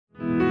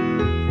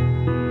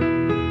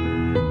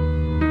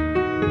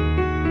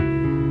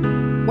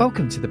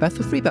Welcome to the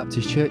Bethel Free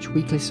Baptist Church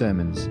weekly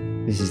sermons.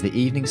 This is the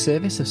evening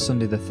service of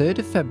Sunday the 3rd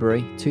of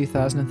February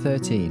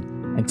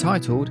 2013,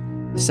 entitled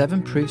The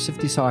 7 Proofs of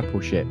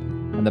Discipleship,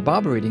 and the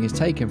Bible reading is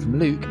taken from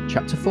Luke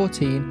chapter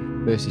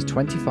 14 verses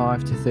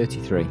 25 to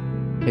 33.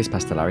 Here's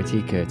Pastor Larry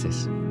T.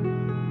 Curtis.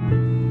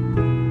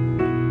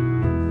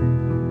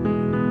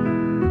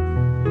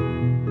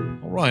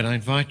 All right, I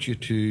invite you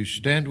to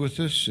stand with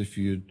us if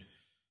you'd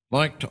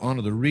like to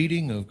honor the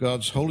reading of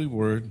God's holy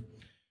word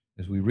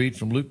as we read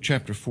from Luke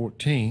chapter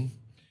 14.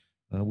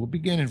 We'll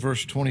begin in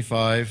verse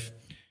 25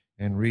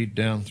 and read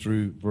down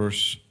through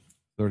verse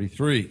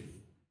 33.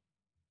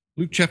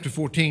 Luke chapter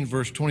 14,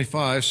 verse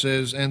 25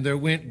 says, "And there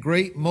went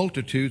great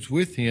multitudes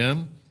with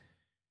him,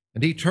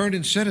 and he turned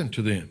and said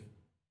unto them,"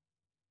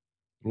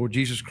 Lord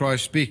Jesus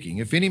Christ speaking,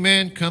 "If any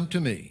man come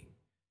to me,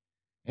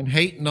 and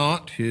hate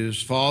not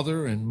his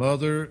father and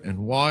mother and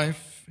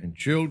wife and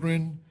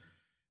children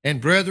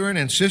and brethren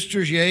and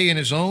sisters, yea, and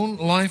his own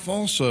life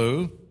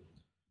also,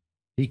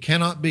 he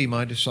cannot be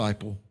my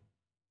disciple.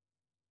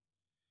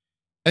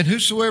 And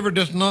whosoever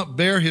doth not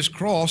bear his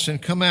cross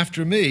and come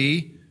after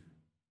me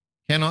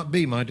cannot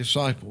be my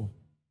disciple.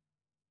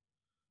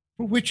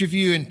 For which of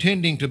you,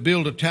 intending to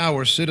build a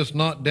tower, sitteth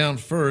not down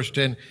first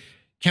and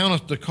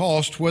counteth the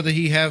cost, whether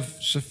he have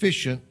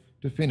sufficient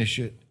to finish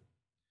it?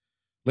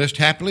 Lest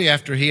haply,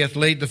 after he hath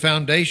laid the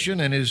foundation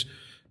and is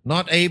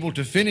not able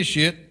to finish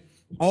it,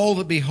 all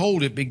that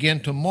behold it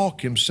begin to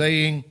mock him,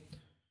 saying,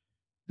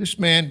 This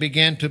man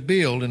began to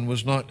build and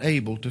was not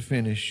able to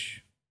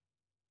finish.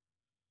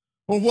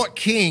 Or what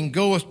king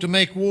goeth to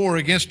make war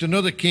against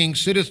another king,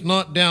 sitteth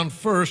not down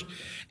first,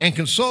 and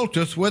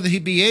consulteth whether he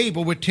be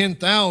able with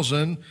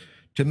 10,000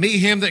 to meet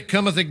him that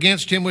cometh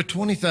against him with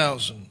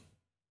 20,000?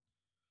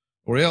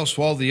 Or else,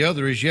 while the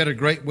other is yet a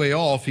great way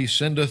off, he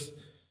sendeth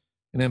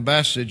an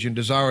ambassage and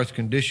desireth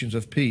conditions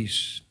of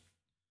peace.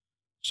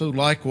 So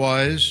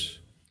likewise,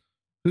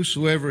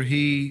 whosoever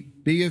he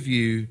be of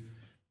you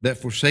that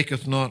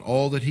forsaketh not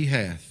all that he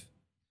hath,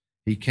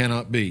 he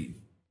cannot be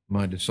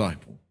my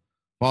disciple."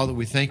 Father,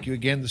 we thank you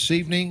again this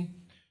evening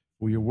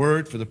for your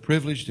word, for the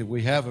privilege that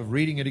we have of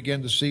reading it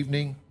again this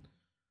evening.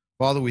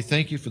 Father, we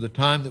thank you for the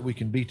time that we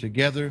can be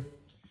together.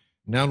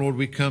 Now, Lord,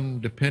 we come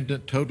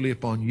dependent totally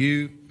upon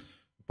you,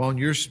 upon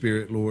your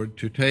Spirit, Lord,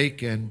 to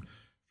take and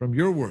from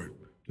your word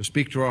to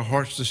speak to our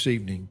hearts this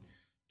evening,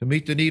 to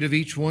meet the need of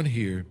each one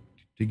here,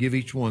 to give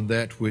each one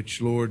that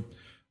which, Lord,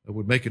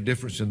 would make a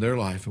difference in their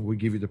life, and we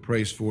give you the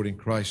praise for it in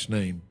Christ's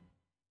name.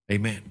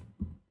 Amen.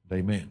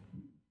 Amen.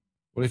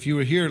 Well, if you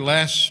were here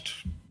last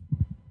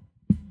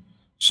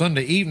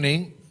Sunday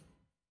evening,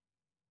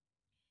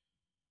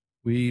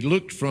 we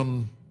looked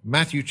from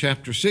Matthew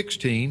chapter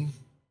 16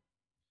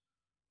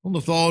 on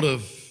the thought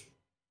of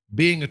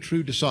being a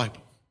true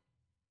disciple.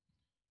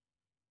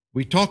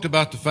 We talked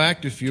about the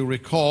fact, if you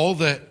recall,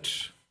 that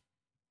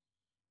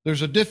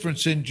there's a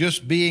difference in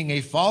just being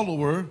a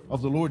follower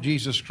of the Lord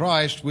Jesus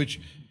Christ, which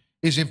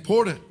is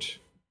important.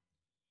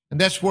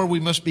 And that's where we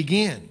must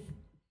begin.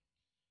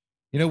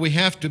 You know, we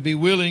have to be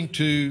willing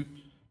to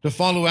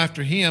follow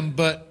after him,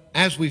 but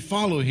as we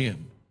follow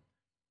him,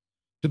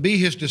 to be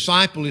his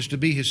disciple is to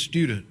be his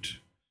student,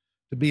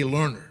 to be a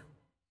learner.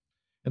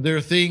 And there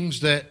are things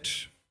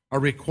that are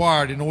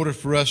required in order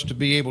for us to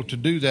be able to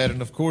do that.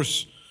 And of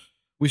course,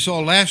 we saw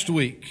last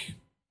week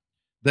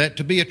that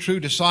to be a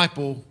true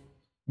disciple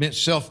meant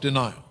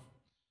self-denial,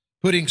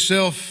 putting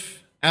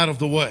self out of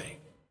the way,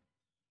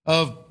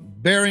 of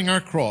bearing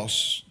our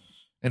cross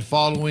and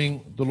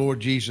following the Lord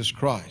Jesus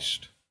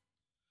Christ.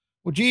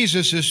 Well,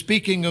 Jesus is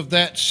speaking of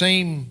that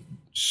same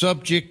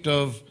subject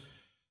of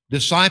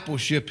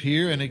discipleship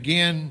here, and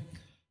again,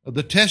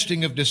 the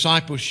testing of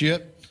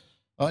discipleship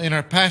in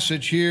our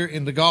passage here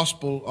in the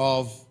Gospel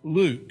of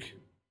Luke.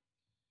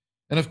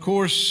 And of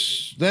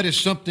course, that is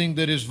something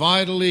that is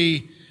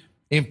vitally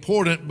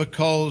important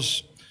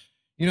because,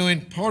 you know,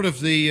 in part of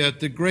the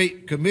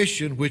Great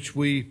Commission, which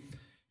we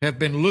have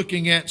been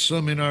looking at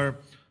some in our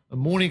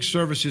morning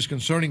services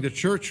concerning the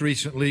church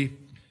recently,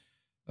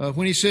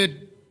 when he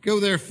said, Go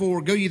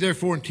ye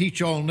therefore and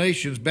teach all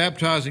nations,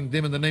 baptizing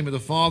them in the name of the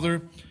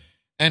Father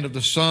and of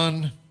the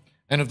Son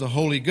and of the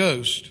Holy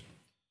Ghost.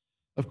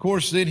 Of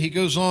course, then he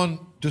goes on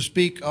to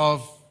speak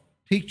of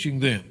teaching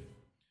them.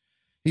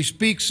 He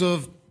speaks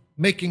of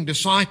making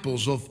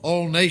disciples of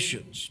all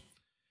nations.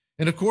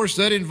 And of course,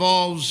 that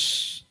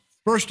involves,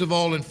 first of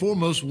all and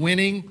foremost,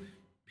 winning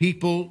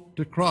people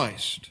to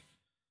Christ.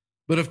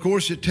 But of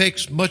course, it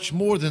takes much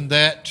more than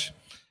that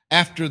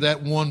after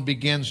that one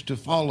begins to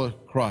follow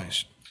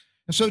Christ.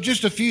 And so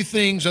just a few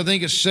things, I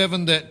think it's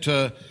 7 that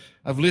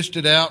I've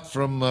listed out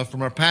from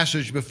our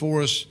passage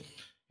before us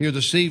here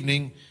this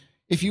evening.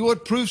 If you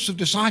would, proofs of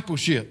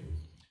discipleship.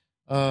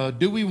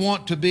 Do we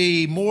want to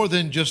be more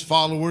than just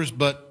followers,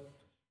 but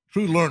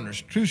true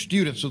learners, true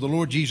students of the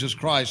Lord Jesus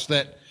Christ,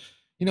 that,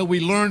 you know, we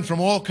learn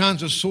from all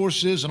kinds of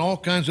sources and all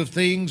kinds of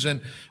things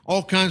and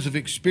all kinds of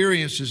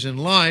experiences in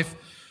life,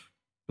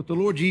 but the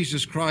Lord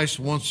Jesus Christ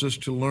wants us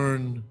to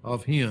learn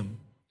of him.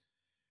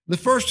 The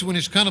first one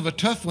is kind of a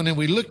tough one, and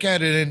we look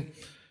at it, and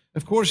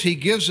of course he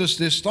gives us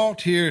this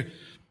thought here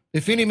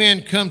If any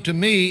man come to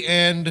me,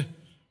 and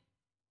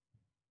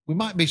we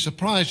might be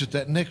surprised at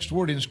that next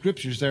word in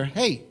Scriptures there,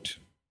 hate.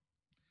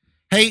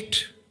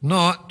 Hate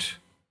not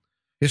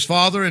his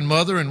father and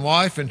mother and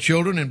wife and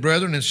children and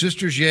brethren and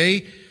sisters,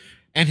 yea,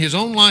 and his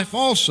own life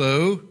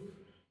also,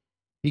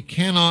 he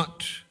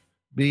cannot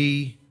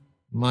be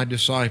my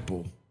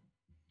disciple.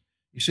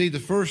 You see, the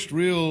first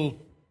real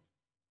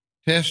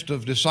test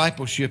of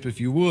discipleship, if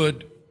you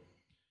would,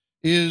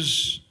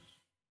 is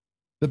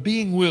the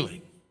being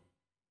willing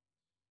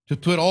to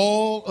put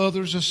all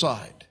others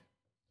aside,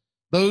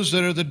 those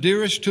that are the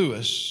dearest to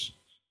us,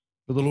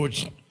 for the Lord,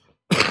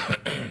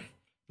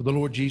 for the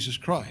Lord Jesus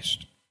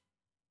Christ.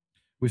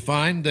 We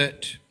find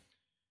that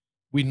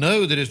we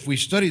know that if we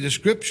study the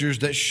Scriptures,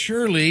 that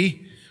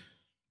surely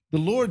the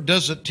Lord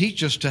doesn't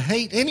teach us to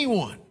hate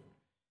anyone.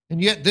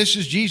 And yet this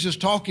is Jesus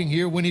talking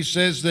here when he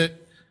says that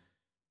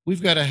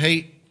we've got to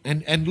hate,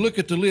 and look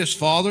at the list: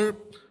 father,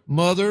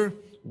 mother,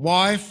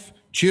 wife,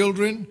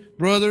 children,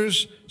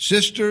 brothers,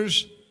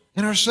 sisters,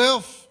 and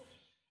ourselves.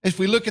 If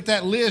we look at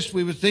that list,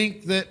 we would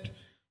think that,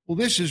 well,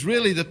 this is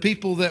really the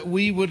people that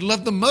we would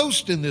love the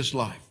most in this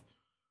life.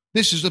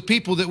 This is the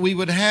people that we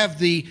would have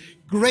the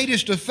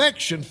greatest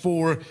affection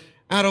for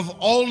out of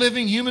all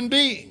living human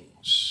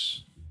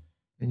beings.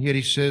 And yet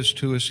he says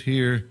to us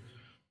here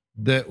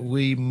that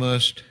we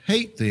must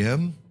hate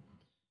them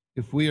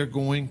if we are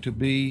going to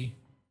be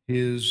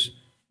his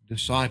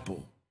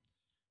disciple.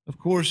 Of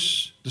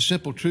course, the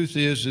simple truth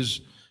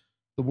is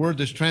the word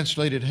that's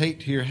translated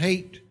hate here,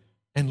 hate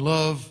and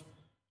love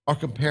are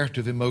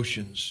comparative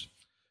emotions.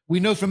 We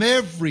know from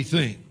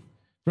everything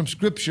from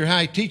Scripture how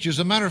he teaches. As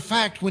a matter of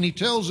fact, when he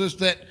tells us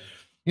that,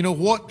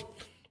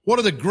 what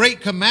are the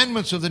great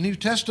commandments of the New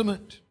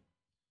Testament?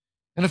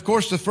 And of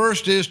course, the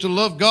first is to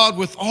love God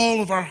with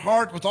all of our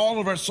heart, with all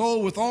of our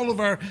soul, with all of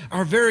our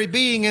very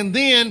being, and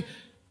then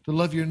to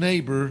love your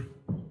neighbor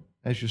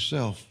as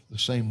yourself the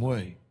same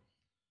way.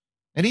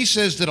 And he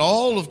says that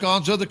all of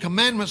God's other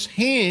commandments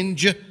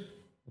hinge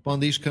upon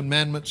these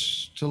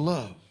commandments to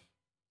love.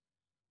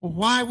 Well,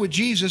 why would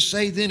Jesus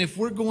say then, if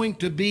we're going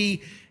to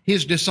be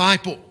his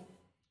disciple,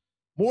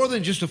 more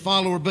than just a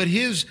follower, but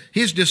his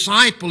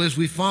disciple as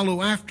we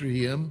follow after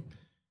him,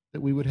 that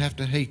we would have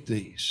to hate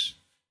these?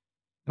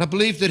 And I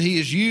believe that he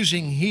is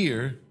using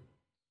here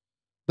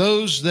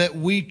those that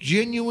we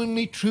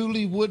genuinely,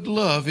 truly would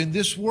love in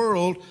this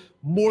world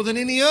more than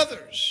any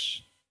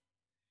others.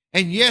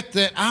 And yet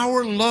that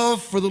our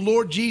love for the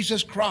Lord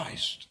Jesus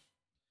Christ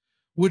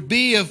would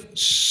be of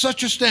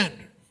such a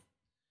standard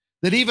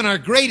that even our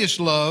greatest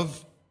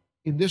love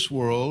in this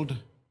world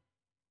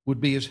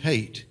would be as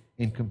hate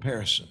in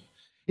comparison.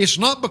 It's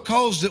not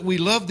because that we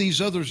love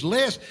these others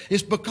less,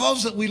 it's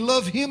because that we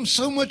love him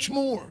so much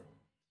more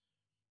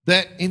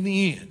that in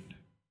the end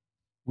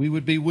we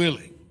would be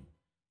willing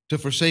to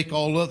forsake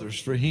all others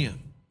for him.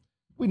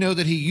 We know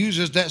that he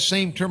uses that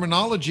same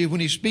terminology when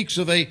he speaks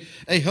of a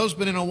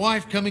husband and a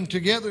wife coming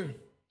together,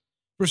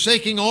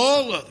 forsaking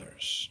all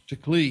others to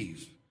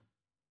cleave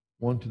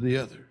one to the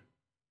other.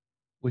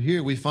 Well,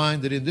 here we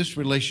find that in this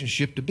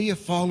relationship, to be a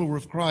follower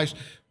of Christ,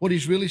 what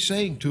he's really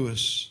saying to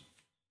us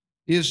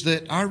is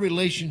that our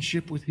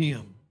relationship with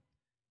him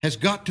has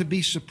got to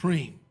be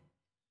supreme.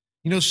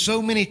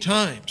 So many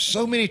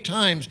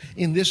times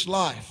in this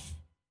life,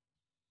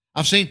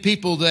 I've seen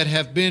people that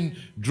have been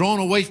drawn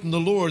away from the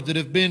Lord, that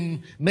have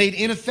been made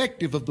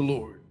ineffective of the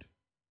Lord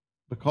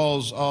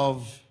because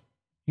of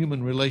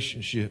human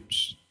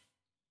relationships.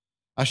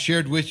 I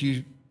shared with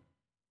you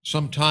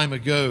some time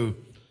ago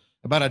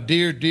about a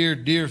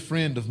dear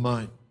friend of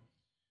mine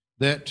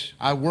that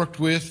I worked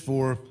with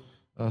for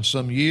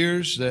some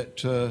years,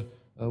 that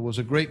was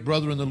a great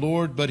brother in the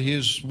Lord, but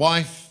his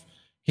wife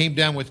came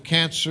down with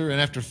cancer,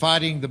 and after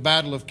fighting the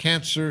battle of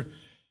cancer,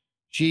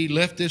 she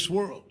left this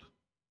world.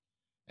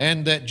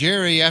 And that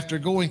Jerry, after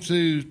going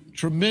through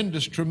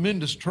tremendous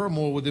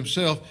turmoil with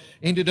himself,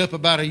 ended up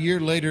about a year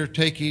later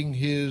taking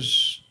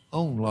his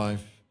own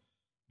life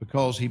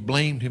because he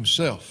blamed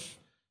himself,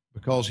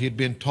 because he had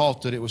been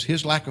taught that it was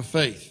his lack of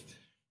faith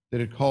that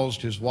had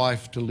caused his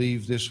wife to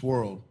leave this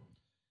world.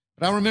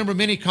 But I remember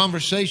many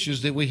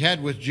conversations that we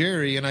had with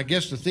Jerry, and I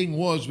guess the thing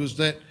was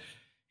that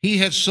he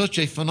had such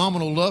a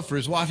phenomenal love for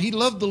his wife. He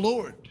loved the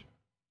Lord.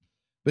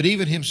 But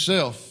even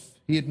himself,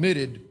 he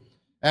admitted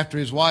after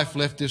his wife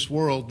left this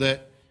world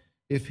that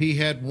if he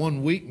had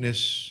one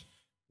weakness,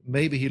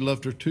 maybe he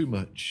loved her too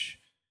much.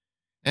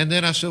 And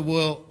then I said,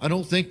 well, I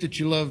don't think that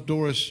you love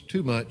Doris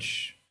too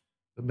much,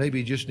 but maybe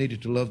you just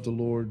needed to love the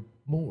Lord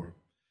more.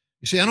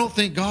 You see, I don't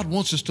think God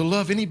wants us to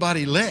love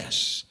anybody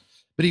less,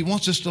 but he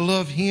wants us to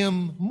love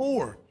him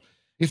more.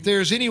 If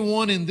there's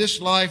anyone in this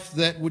life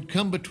that would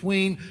come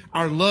between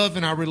our love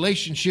and our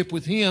relationship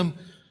with him,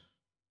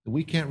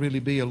 we can't really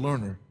be a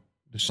learner,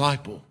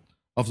 disciple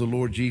of the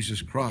Lord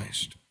Jesus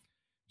Christ.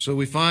 So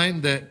we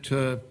find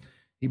that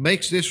he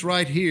makes this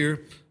right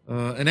here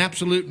an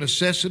absolute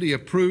necessity, a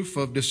proof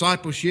of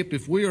discipleship.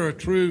 If we are a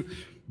true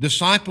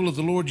disciple of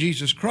the Lord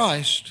Jesus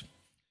Christ,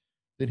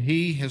 then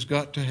he has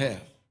got to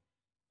have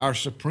our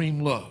supreme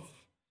love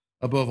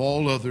above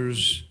all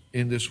others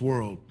in this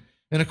world.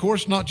 And of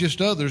course, not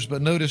just others,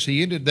 but notice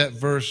he ended that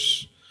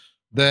verse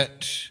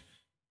that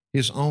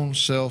his own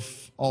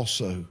self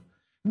also.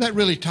 And that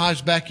really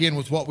ties back in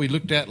with what we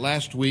looked at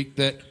last week,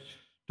 that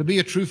to be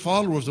a true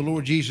follower of the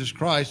Lord Jesus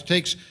Christ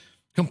takes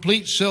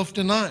complete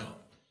self-denial.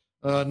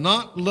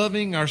 Not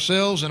loving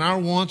ourselves and our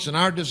wants and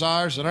our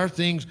desires and our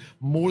things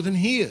more than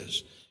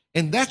His.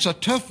 And that's a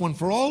tough one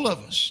for all of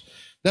us.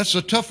 That's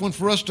a tough one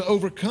for us to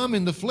overcome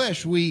in the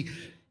flesh.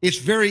 It's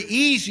very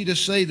easy to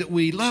say that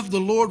we love the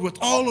Lord with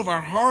all of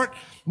our heart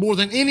more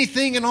than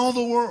anything in all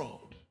the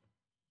world.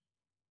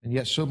 And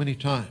yet so many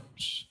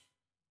times,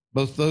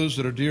 both those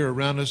that are dear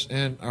around us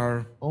and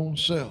our own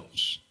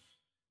selves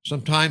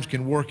sometimes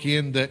can work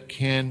in that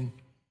can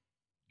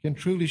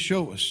truly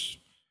show us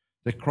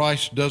that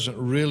Christ doesn't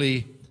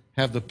really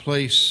have the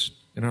place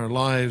in our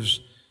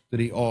lives that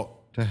He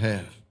ought to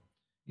have.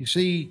 You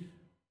see,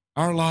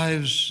 our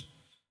lives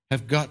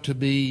have got to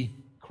be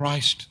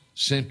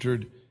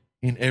Christ-centered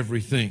in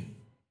everything.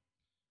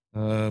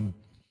 I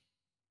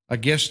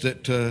guess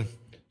that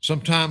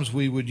sometimes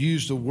we would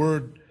use the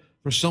word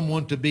for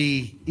someone to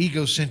be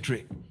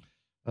egocentric.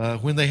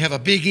 When they have a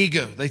big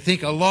ego, they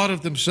think a lot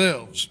of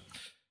themselves.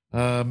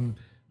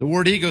 The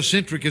word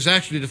egocentric is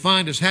actually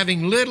defined as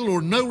having little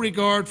or no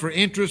regard for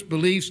interests,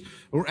 beliefs,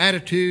 or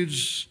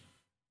attitudes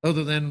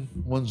other than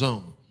one's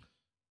own.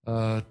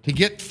 To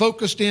get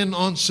focused in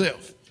on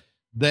self,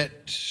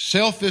 that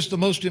self is the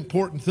most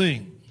important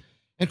thing.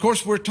 And of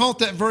course, we're taught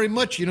that very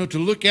much, to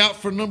look out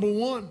for number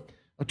one,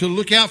 or to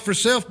look out for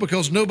self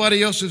because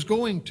nobody else is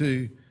going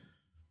to.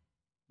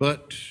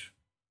 But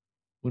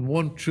when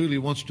one truly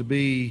wants to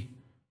be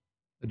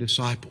a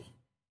disciple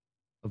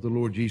of the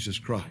Lord Jesus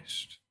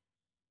Christ,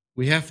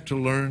 we have to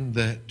learn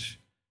that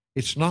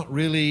it's not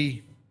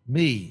really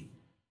me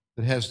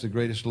that has the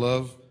greatest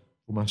love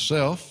for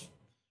myself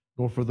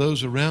nor for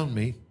those around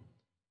me,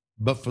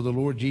 but for the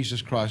Lord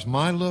Jesus Christ.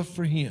 My love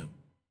for Him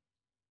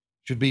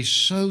should be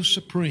so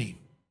supreme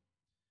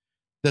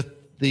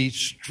that the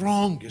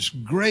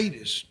strongest,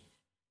 greatest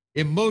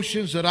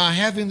emotions that I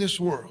have in this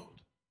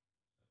world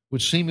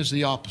would seem as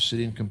the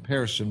opposite in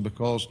comparison,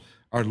 because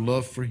our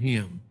love for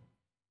Him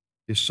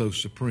is so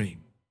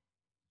supreme.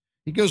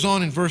 He goes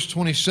on in verse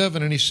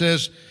 27 and he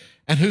says,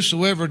 "And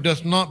whosoever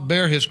doth not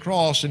bear his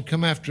cross and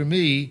come after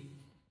me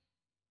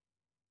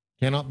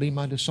cannot be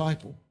my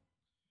disciple."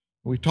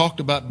 We talked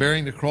about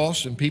bearing the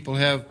cross, and people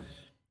have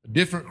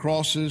different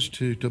crosses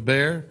to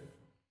bear.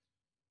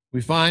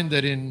 We find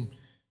that in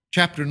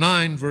chapter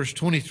 9, verse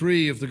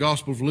 23 of the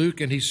Gospel of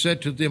Luke, "And he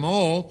said to them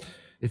all,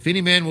 If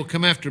any man will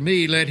come after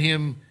me, let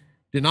him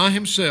deny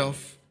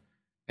himself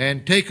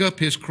and take up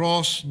his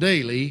cross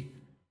daily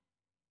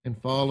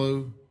and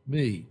follow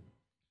me."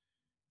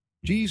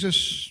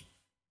 Jesus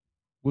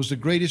was the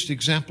greatest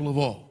example of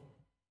all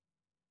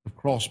of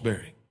cross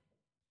bearing.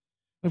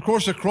 Of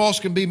course, a cross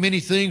can be many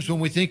things when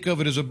we think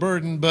of it as a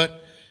burden,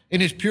 but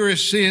in its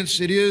purest sense,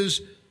 it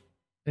is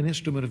an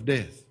instrument of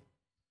death.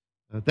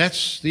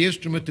 That's the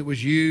instrument that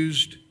was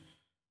used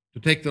to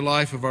take the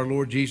life of our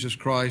Lord Jesus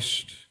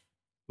Christ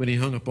when He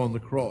hung upon the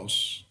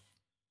cross.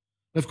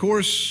 Of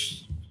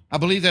course, I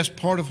believe that's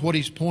part of what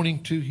He's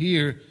pointing to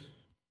here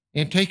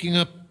in taking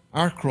up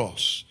our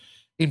cross,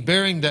 in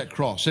bearing that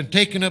cross and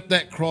taking up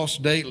that cross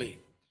daily.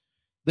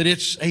 That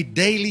it's a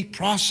daily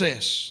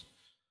process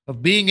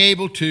of being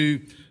able to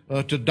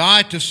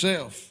die to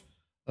self,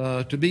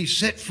 to be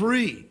set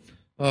free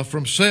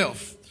from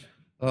self,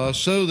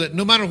 so that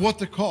no matter what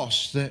the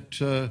cost, that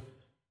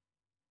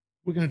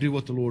we're going to do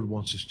what the Lord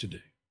wants us to do.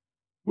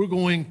 We're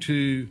going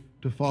to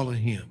follow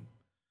Him.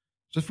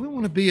 So if we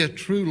want to be a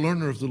true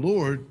learner of the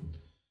Lord,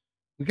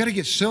 we've got to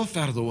get self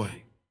out of the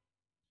way.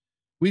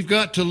 We've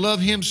got to love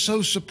Him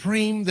so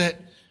supreme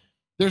that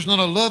there's not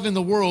a love in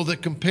the world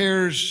that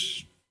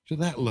compares to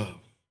that love.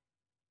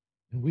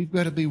 And we've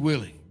got to be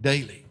willing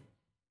daily,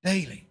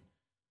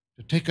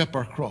 to take up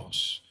our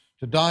cross,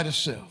 to die to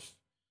self,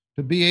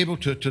 to be able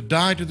to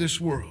die to this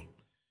world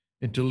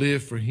and to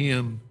live for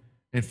Him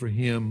and for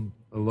Him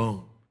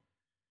alone.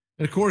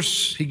 And of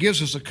course, he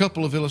gives us a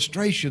couple of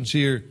illustrations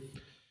here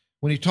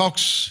when he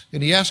talks,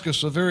 and he asks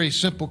us a very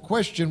simple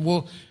question.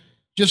 Well,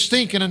 just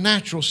think in a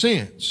natural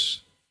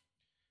sense.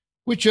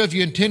 Which of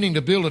you, intending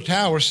to build a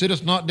tower,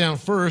 sitteth not down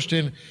first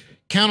and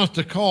counteth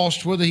the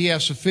cost, whether he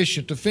have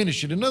sufficient to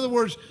finish it? In other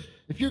words,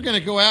 if you're going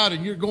to go out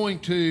and you're going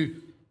to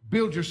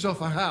build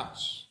yourself a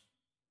house,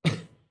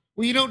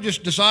 well, you don't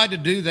just decide to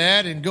do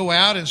that and go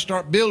out and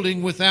start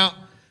building without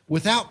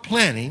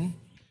planning,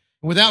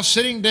 without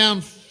sitting down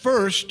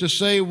first to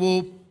say,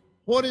 well,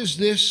 what is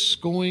this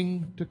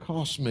going to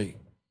cost me?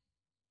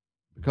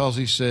 Because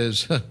he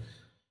says,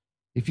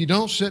 if you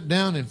don't sit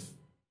down and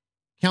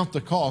count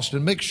the cost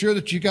and make sure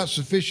that you got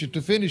sufficient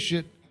to finish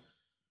it,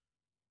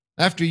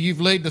 after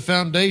you've laid the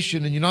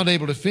foundation and you're not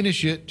able to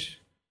finish it,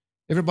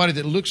 everybody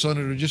that looks on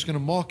it are just going to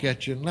mock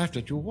at you and laugh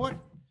at you.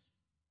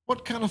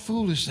 What kind of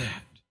fool is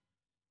that?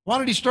 Why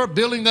did he start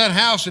building that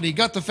house and he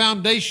got the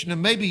foundation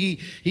and maybe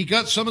he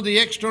got some of the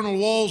external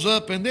walls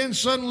up and then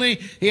suddenly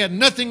he had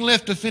nothing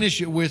left to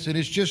finish it with, and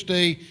it's just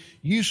a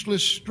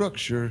useless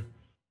structure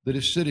that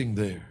is sitting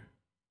there?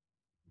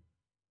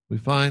 we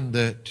find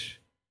that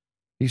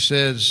he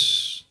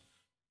says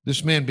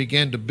this man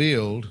began to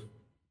build,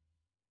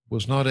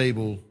 was not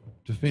able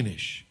to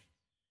finish.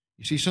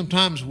 You see,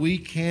 sometimes we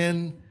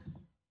can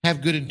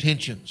have good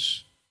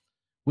intentions.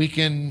 We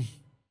can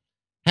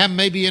have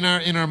maybe in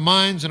our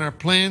minds and our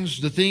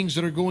plans the things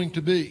that are going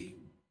to be.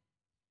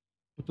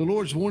 But the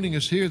Lord's warning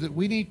us here that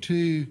we need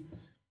to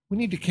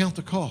count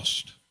the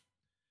cost.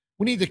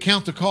 We need to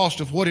count the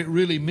cost of what it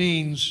really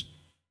means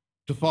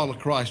to follow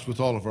Christ with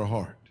all of our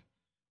heart.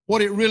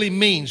 What it really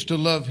means to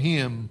love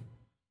Him,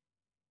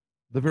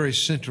 the very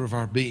center of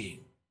our being.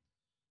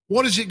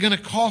 What is it going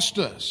to cost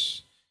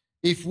us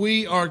if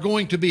we are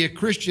going to be a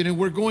Christian and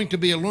we're going to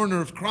be a learner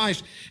of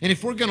Christ, and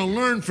if we're going to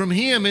learn from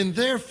Him and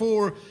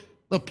therefore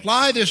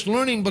apply this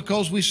learning?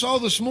 Because we saw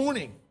this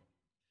morning,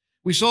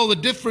 we saw the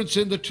difference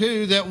in the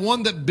two, that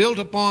one that built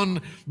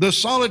upon the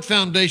solid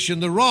foundation,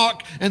 the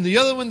rock, and the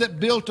other one that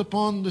built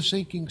upon the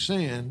sinking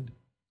sand,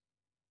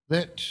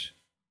 that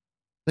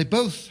they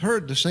both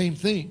heard the same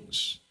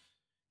things.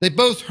 They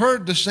both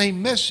heard the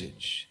same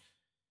message.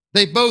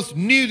 They both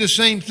knew the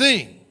same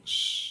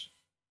things.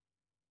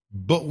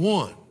 But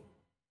one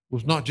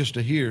was not just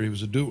a hearer, he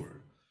was a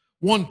doer.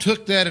 One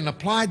took that and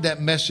applied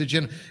that message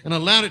and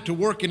allowed it to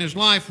work in his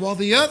life, while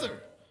the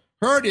other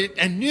heard it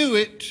and knew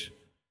it,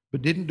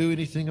 but didn't do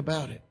anything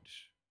about it.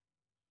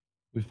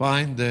 We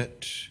find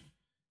that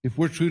if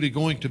we're truly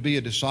going to be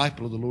a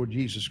disciple of the Lord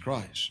Jesus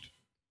Christ,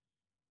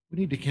 we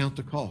need to count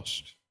the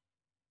cost.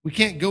 We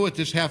can't go at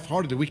this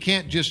half-heartedly. We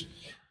can't just,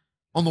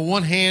 on the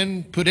one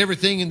hand, put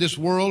everything in this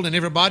world and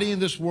everybody in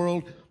this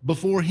world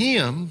before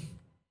Him,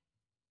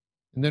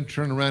 and then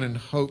turn around and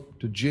hope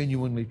to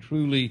genuinely,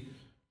 truly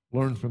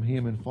learn from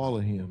Him and follow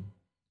Him.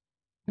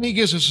 And he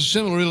gives us a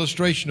similar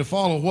illustration to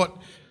follow.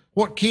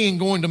 What king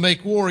going to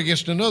make war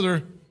against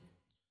another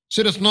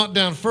sitteth not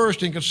down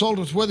first and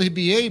consulteth whether he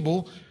be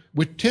able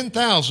with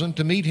 10,000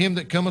 to meet him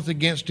that cometh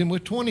against him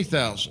with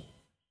 20,000?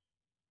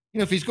 You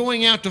know, if he's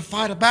going out to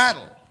fight a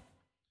battle,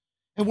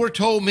 and we're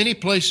told many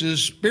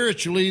places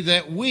spiritually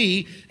that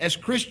we as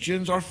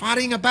Christians are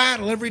fighting a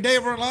battle every day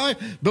of our life,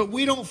 but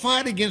we don't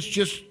fight against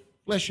just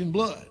flesh and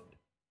blood.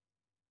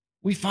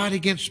 We fight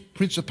against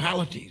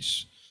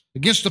principalities,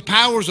 against the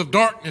powers of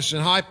darkness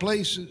in high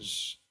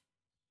places.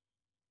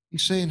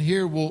 He's saying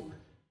here, well,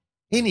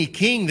 any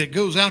king that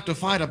goes out to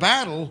fight a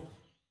battle,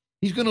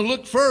 he's going to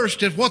look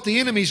first at what the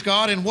enemy's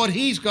got and what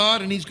he's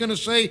got, and he's going to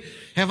say,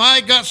 have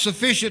I got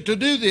sufficient to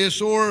do this?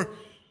 Or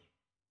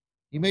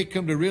he may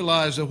come to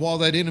realize that while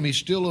that enemy's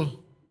still a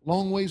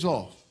long ways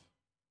off,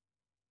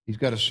 he's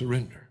got to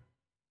surrender.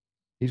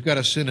 He's got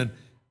to send an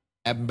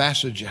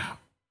ambassador out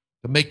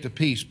to make the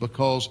peace,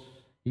 because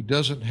he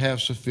doesn't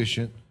have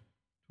sufficient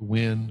to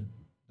win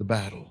the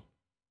battle.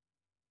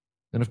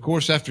 And of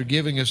course, after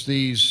giving us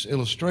these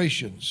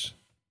illustrations,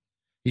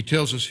 he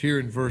tells us here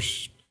in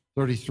verse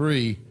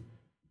 33,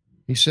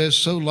 he says,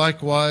 so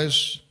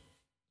likewise,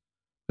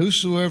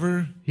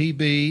 whosoever he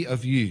be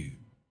of you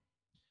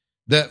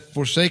that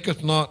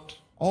forsaketh not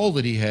all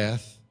that he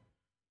hath,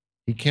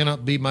 he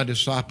cannot be my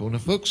disciple. Now,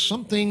 folks,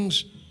 some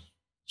things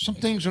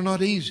are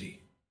not easy.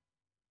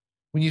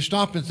 When you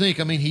stop and think,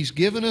 he's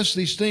given us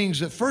these things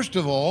that, first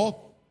of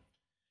all,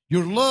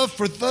 your love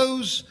for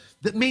those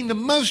that mean the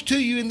most to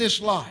you in this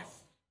life,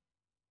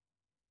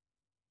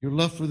 your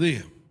love for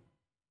them,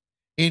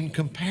 in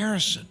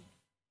comparison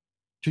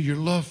to your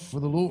love for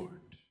the Lord,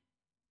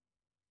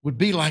 would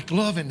be like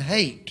love and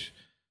hate,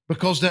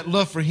 because that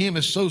love for Him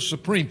is so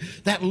supreme.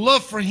 That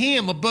love for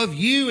Him above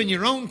you and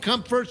your own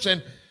comforts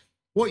and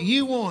what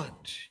you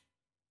want.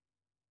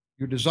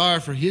 Your desire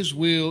for His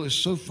will is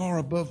so far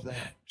above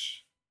that.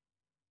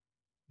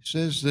 He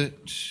says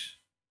that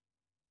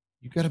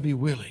you've got to be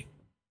willing.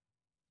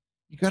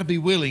 You've got to be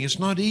willing. It's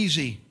not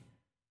easy.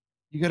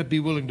 You've got to be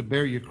willing to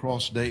bear your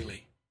cross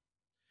daily.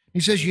 He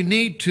says you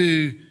need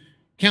to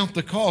count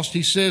the cost.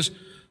 He says,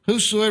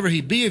 whosoever he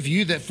be of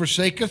you that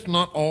forsaketh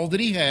not all that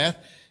he hath,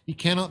 he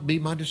cannot be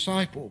my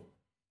disciple.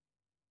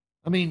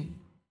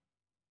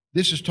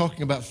 This is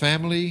talking about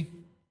family,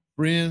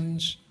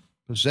 friends,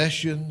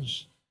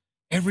 possessions,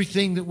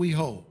 everything that we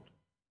hold.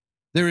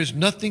 There is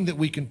nothing that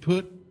we can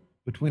put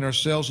between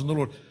ourselves and the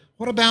Lord.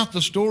 What about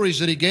the stories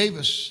that He gave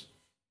us?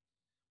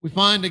 We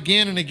find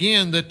again and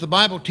again that the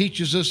Bible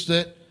teaches us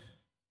that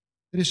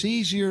it's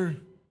easier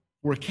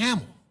for a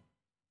camel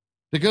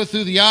to go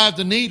through the eye of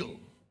the needle,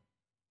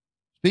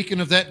 speaking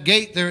of that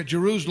gate there at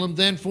Jerusalem,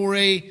 than for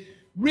a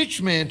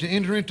rich man to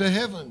enter into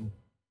heaven.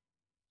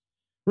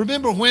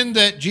 Remember when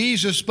that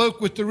Jesus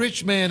spoke with the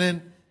rich man,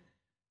 and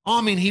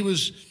he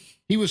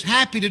was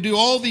happy to do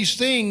all these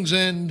things,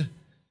 and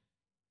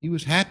he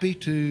was happy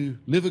to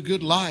live a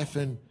good life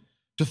and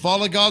to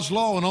follow God's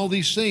law and all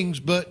these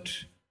things. But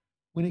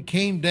when it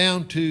came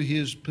down to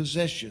his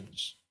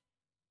possessions,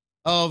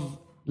 of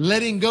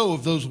letting go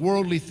of those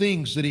worldly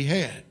things that he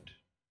had,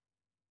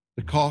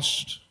 the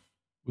cost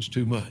was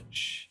too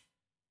much.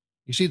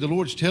 You see, the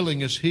Lord's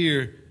telling us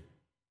here,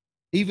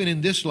 even in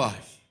this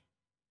life,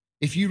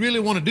 if you really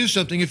want to do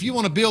something, if you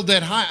want to build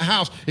that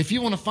house, if you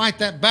want to fight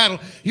that battle,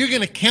 you're going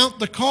to count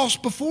the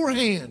cost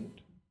beforehand.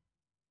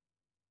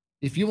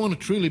 if you want to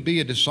truly be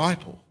a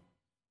disciple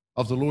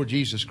of the Lord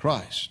Jesus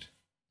Christ,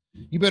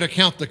 you better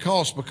count the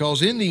cost,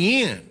 because in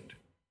the end,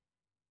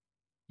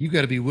 you've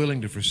got to be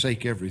willing to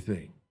forsake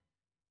everything.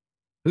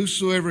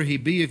 Whosoever he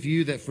be of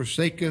you that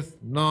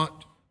forsaketh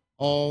not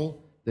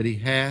all that he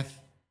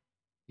hath,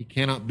 he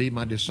cannot be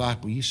my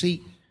disciple. You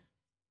see,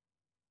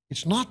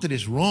 it's not that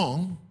it's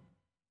wrong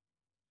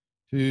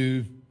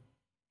to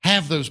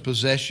have those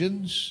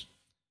possessions.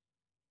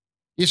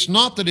 It's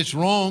not that it's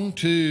wrong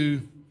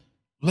to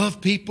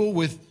love people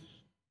with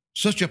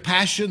such a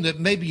passion that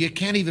maybe you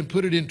can't even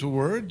put it into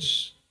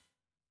words.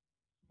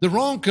 The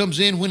wrong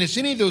comes in when it's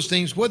any of those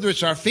things, whether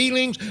it's our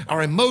feelings,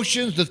 our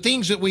emotions, the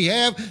things that we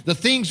have, the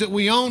things that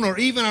we own, or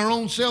even our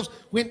own selves,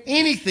 when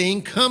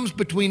anything comes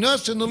between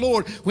us and the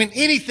Lord, when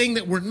anything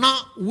that we're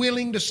not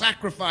willing to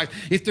sacrifice,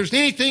 if there's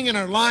anything in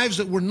our lives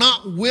that we're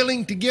not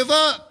willing to give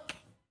up,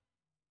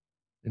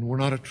 then we're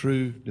not a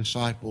true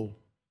disciple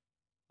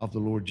of the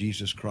Lord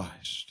Jesus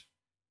Christ.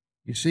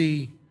 You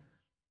see,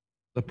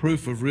 the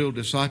proof of real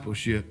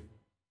discipleship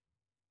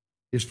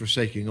is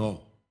forsaking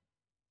all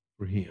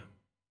for Him.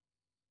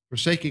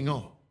 Forsaking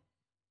all.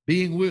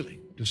 Being willing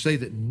to say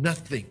that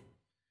nothing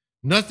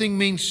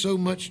means so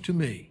much to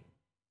me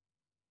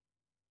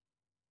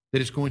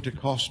that it's going to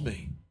cost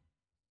me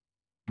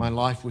my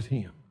life with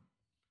Him,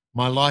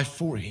 my life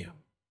for Him,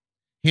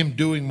 Him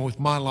doing with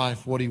my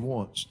life what He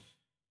wants.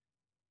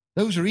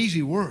 Those are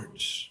easy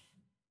words,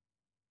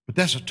 but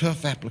that's a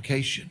tough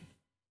application.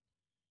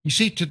 You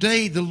see,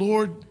 today the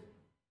Lord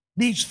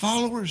needs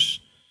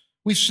followers.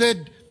 We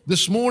said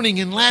this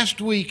morning and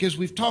last week, as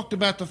we've talked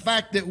about the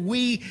fact that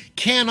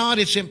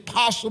it's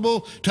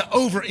impossible to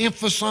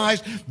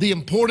overemphasize the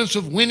importance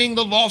of winning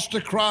the lost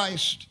to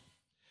Christ.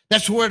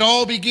 That's where it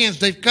all begins.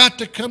 They've got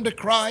to come to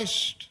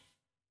Christ.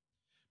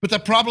 But the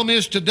problem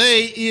is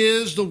today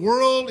is the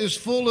world is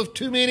full of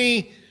too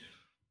many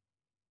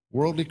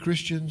worldly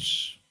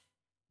Christians,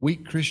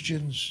 weak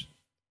Christians,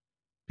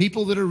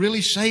 people that are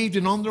really saved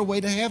and on their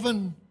way to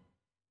heaven,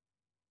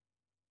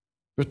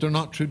 but they're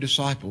not true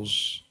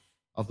disciples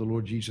of the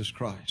Lord Jesus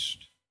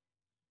Christ.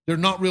 They're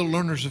not real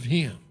learners of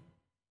Him.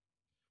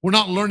 We're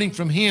not learning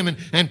from Him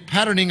and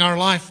patterning our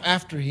life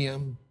after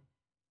Him.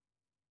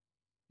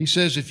 He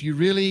says, if you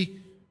really,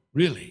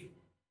 really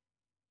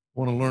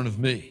want to learn of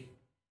me,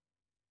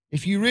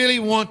 if you really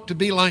want to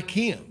be like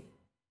Him,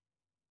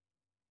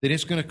 then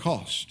it's going to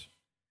cost.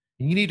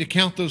 And you need to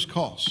count those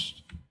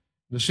costs.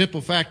 The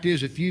simple fact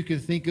is, if you can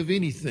think of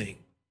anything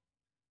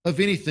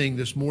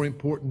that's more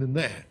important than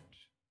that,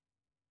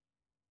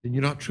 then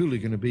you're not truly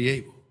going to be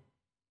able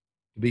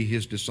to be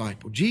His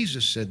disciple.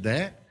 Jesus said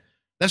that.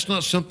 That's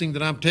not something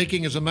that I'm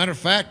taking. As a matter of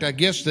fact, I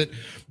guess that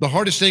the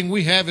hardest thing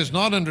we have is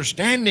not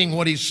understanding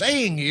what He's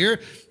saying here,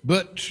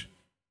 but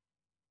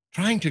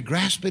trying to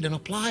grasp it and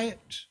apply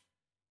it.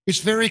 It's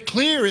very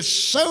clear. It's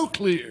so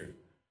clear.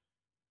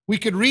 We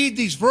could read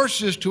these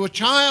verses to a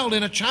child,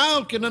 and a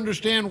child can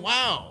understand,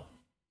 wow,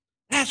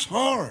 that's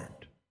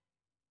hard.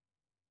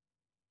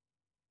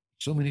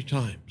 So many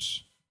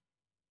times,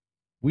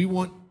 we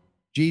want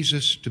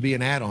Jesus to be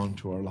an add-on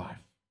to our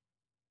life.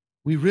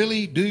 We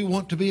really do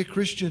want to be a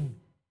Christian,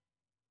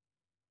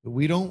 but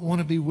we don't want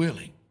to be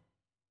willing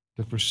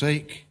to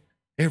forsake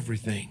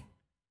everything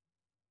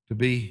to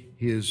be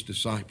His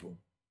disciple.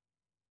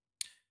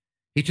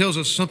 He tells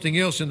us something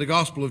else in the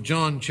Gospel of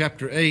John,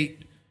 chapter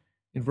 8,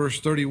 in verse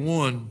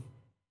 31.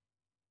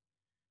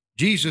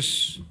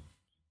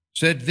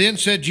 Then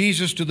said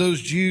Jesus to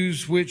those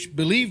Jews which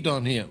believed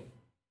on Him,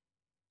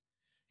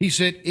 He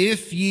said,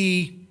 if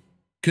ye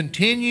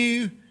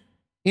continue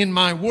in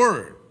my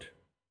word,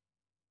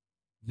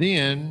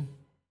 then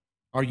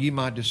are ye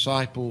my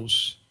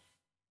disciples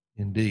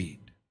indeed.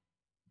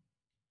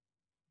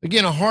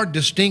 Again, a hard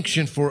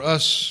distinction for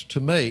us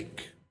to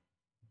make,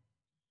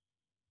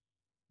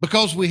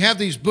 because we have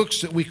these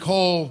books that we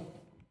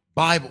call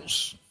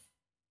Bibles.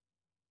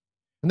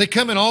 And they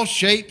come in all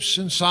shapes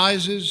and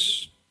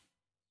sizes.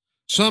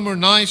 Some are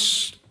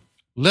nice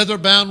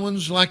leather-bound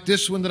ones like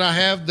this one that I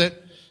have that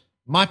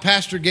my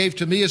pastor gave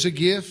to me as a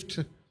gift.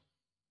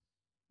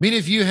 Many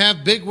of you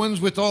have big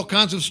ones with all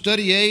kinds of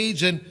study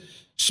aids, and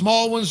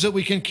small ones that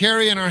we can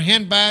carry in our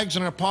handbags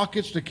and our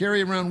pockets to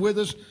carry around with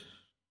us.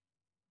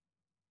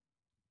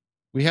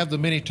 We have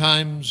them many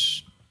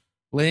times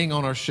laying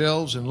on our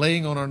shelves and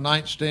laying on our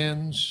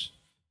nightstands.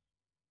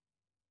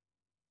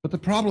 But the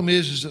problem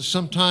is that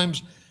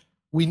sometimes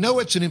we know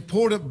it's an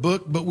important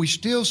book, but we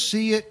still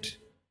see it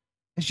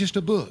as just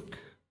a book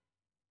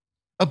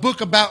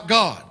about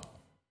God,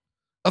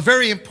 a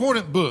very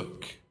important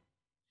book,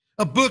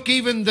 a book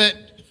even that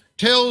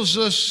tells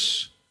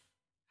us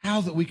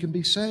how that we can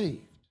be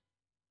saved,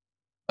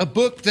 a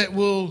book that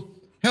will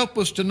help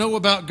us to know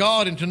about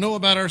God and to know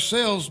about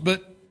ourselves.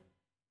 But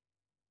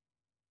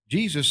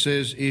Jesus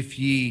says, if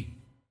ye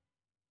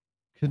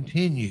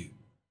continue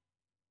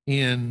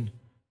in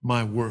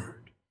my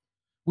word.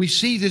 We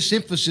see this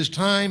emphasis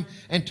time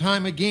and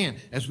time again,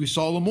 as we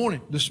saw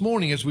this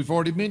morning, as we've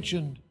already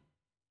mentioned.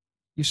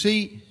 You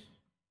see,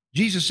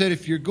 Jesus said,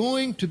 if you're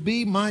going to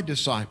be my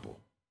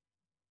disciple,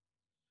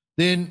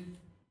 then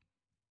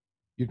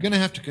You're going to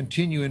have to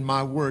continue in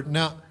my word.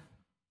 Now,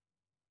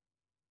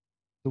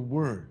 the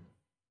Word.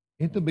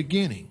 In the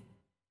beginning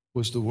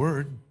was the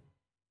Word.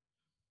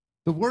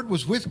 The Word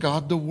was with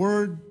God. The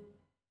Word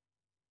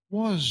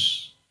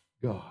was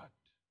God.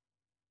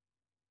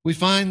 We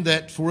find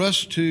that for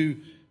us to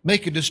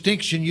make a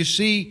distinction, you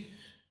see,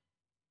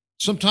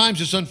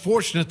 sometimes it's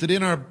unfortunate that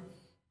in our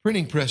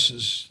printing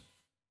presses,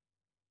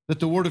 that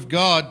the Word of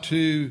God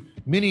to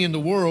many in the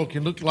world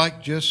can look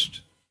like just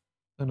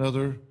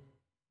another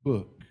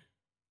book.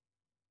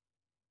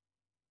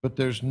 But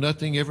there's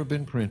nothing ever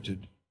been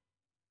printed.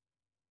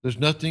 There's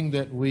nothing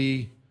that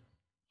we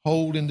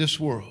hold in this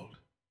world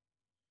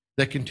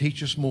that can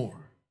teach us more.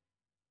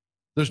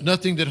 There's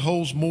nothing that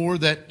holds more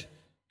that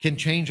can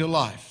change a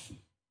life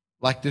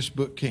like this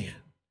book can.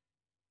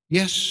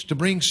 Yes, to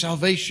bring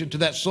salvation to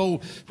that soul,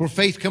 for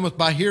faith cometh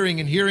by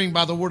hearing, and hearing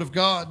by the Word of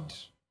God.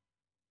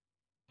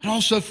 But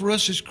also for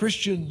us as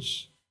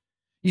Christians.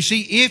 You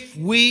see, if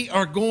we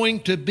are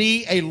going to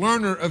be a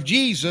learner of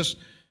Jesus,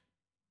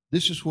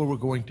 this is where we're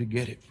going to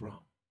get it from.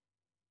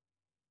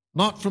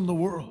 Not from the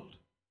world.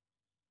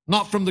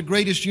 Not from the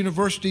greatest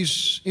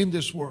universities in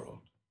this world.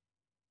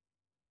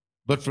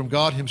 But from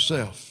God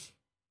Himself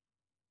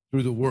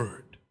through the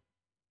Word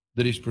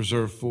that He's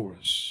preserved for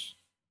us.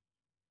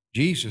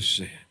 Jesus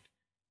said,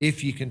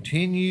 if ye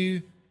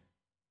continue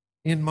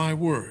in my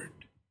word,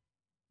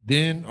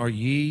 then are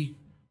ye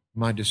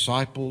my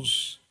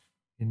disciples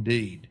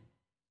indeed.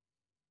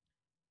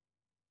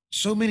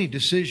 So many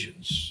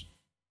decisions,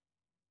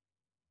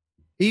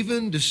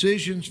 even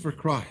decisions for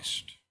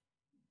Christ,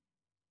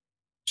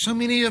 so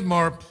many of them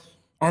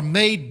are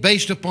made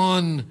based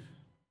upon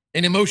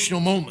an emotional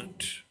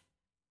moment.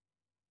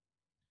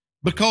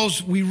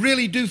 Because we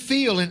really do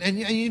feel, and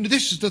you know,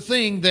 this is the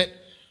thing that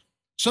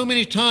so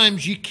many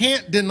times you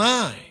can't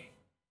deny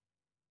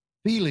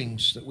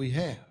feelings that we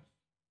have.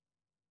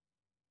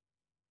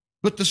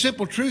 But the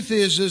simple truth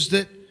is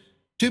that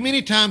too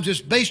many times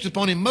it's based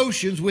upon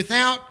emotions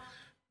without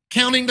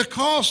counting the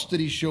cost that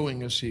He's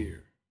showing us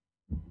here.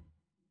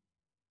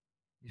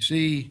 You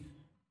see,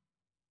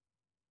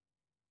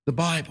 the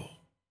Bible,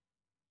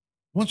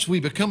 once we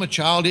become a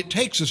child, it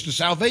takes us to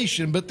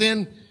salvation, but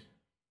then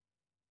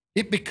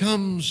it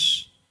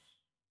becomes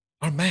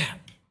our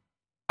map,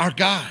 our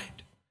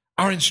guide,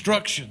 our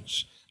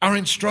instructions, our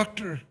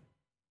instructor.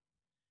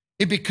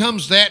 It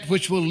becomes that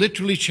which will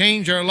literally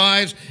change our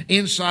lives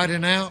inside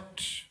and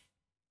out.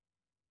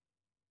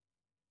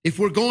 If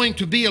we're going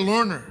to be a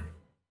learner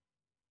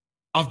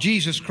of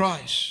Jesus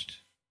Christ,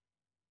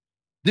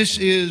 this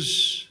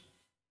is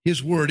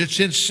His Word. It's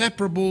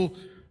inseparable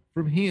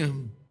from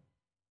Him.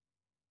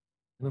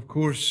 And of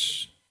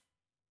course,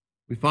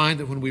 we find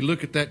that when we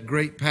look at that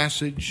great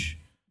passage,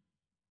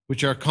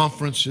 which our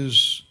conference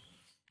is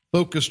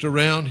focused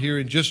around here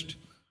in just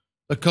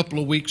a couple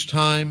of weeks'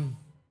 time,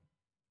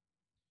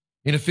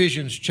 in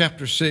Ephesians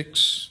chapter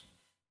 6,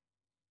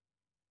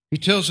 he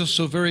tells us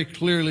so very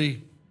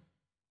clearly,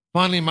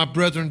 finally, my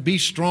brethren, be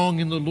strong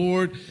in the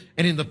Lord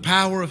and in the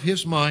power of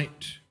His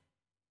might.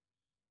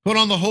 Put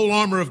on the whole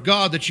armor of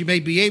God that you may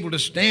be able to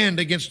stand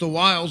against the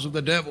wiles of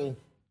the devil.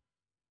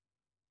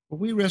 For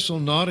we wrestle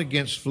not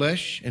against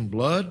flesh and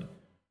blood,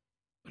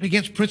 but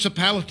against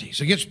principalities,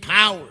 against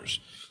powers,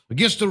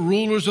 against the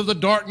rulers of the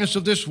darkness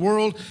of this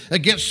world,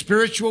 against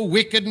spiritual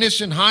wickedness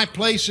in high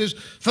places.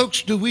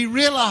 Folks, do we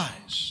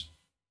realize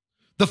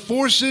the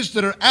forces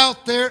that are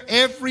out there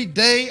every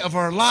day of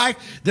our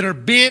life that are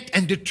bent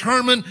and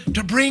determined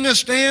to bring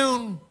us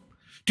down,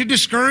 to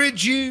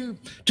discourage you,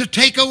 to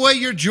take away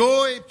your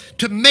joy,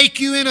 to make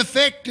you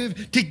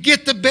ineffective, to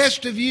get the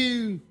best of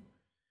you?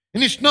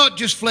 And it's not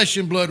just flesh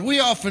and blood. We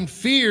often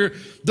fear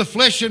the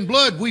flesh and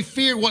blood. We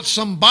fear what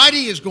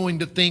somebody is going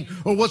to think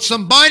or what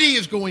somebody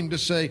is going to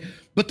say.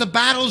 But the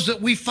battles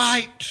that we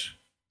fight,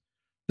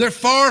 they're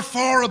far,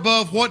 far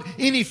above what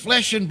any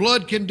flesh and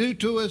blood can do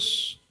to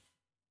us.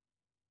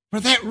 For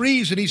that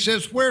reason, he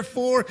says,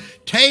 wherefore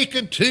take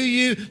unto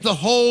you the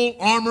whole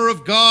armor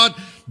of God,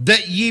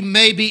 that ye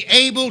may be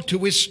able to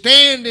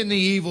withstand in the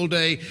evil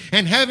day,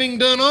 and having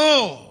done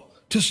all,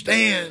 to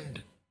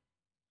stand.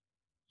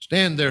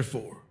 Stand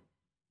therefore,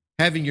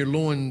 having your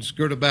loins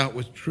girt about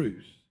with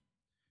truth,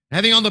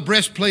 having on the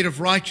breastplate of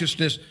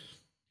righteousness,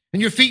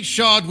 and your feet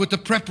shod with the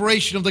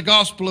preparation of the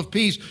gospel of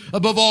peace,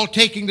 above all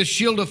taking the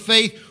shield of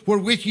faith,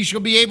 wherewith ye shall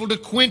be able to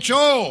quench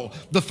all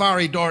the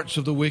fiery darts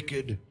of the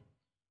wicked.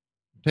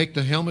 Take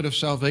the helmet of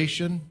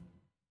salvation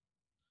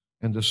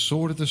and the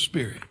sword of the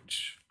Spirit,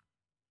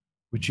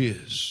 which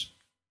is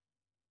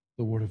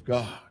the Word of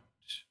God.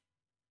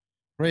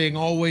 Praying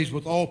always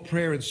with all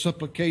prayer and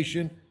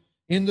supplication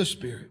in the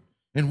Spirit,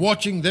 and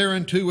watching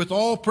thereunto with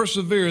all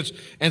perseverance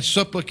and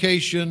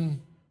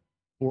supplication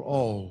for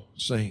all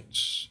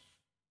saints.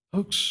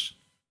 Folks,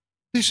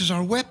 this is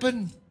our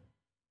weapon.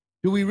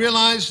 Do we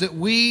realize that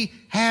we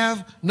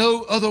have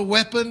no other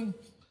weapon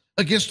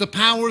against the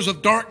powers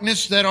of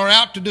darkness that are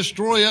out to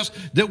destroy us,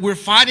 that we're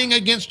fighting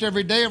against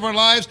every day of our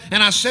lives?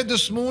 And I said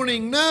this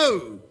morning,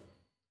 no.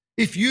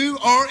 If you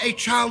are a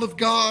child of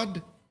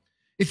God,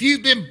 if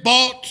you've been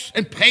bought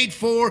and paid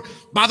for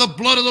by the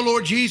blood of the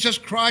Lord Jesus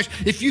Christ,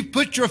 if you've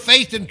put your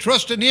faith and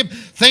trust in Him,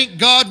 thank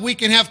God we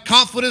can have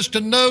confidence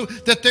to know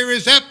that there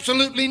is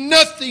absolutely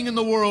nothing in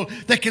the world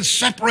that can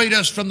separate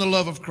us from the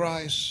love of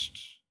Christ.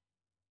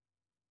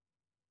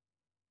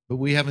 But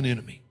we have an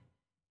enemy.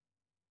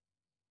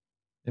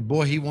 And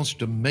boy, he wants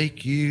to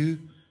make you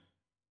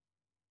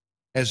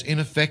as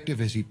ineffective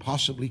as he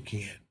possibly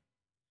can.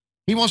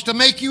 He wants to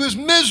make you as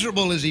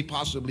miserable as he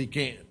possibly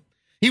can.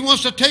 He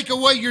wants to take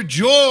away your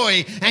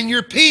joy and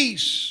your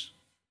peace.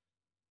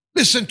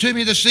 Listen to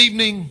me this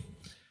evening.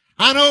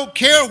 I don't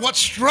care what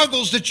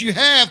struggles that you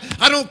have.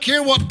 I don't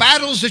care what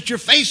battles that you're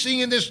facing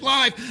in this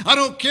life. I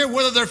don't care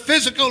whether they're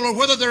physical or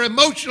whether they're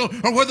emotional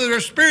or whether they're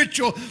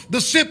spiritual.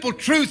 The simple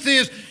truth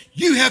is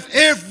you have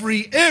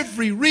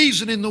every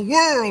reason in the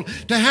world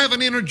to have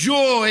an inner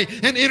joy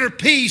and inner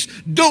peace.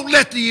 Don't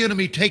let the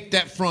enemy take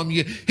that from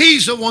you.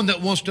 He's the one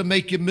that wants to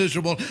make you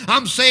miserable.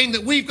 I'm saying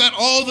that we've got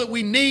all that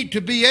we need to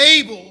be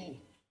able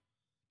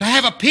to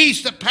have a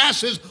peace that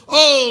passes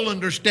all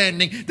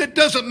understanding, that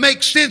doesn't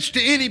make sense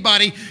to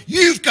anybody.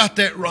 You've got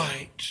that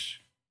right.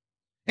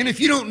 And if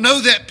you don't know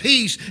that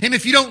peace, and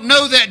if you don't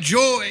know that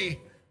joy,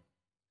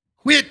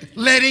 quit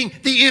letting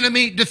the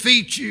enemy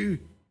defeat you.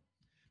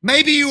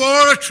 Maybe you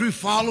are a true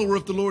follower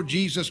of the Lord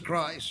Jesus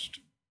Christ.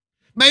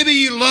 Maybe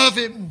you love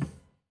Him.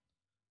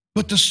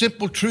 But the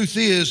simple truth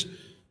is,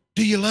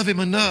 do you love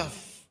Him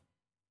enough?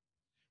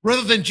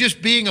 Rather than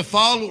just being a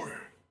follower,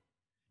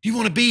 do you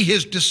want to be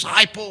His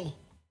disciple?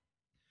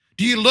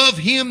 Do you love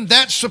Him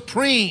that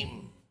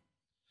supreme,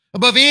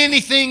 above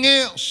anything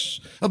else,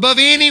 above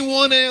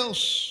anyone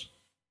else?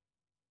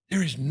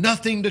 There is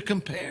nothing to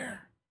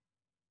compare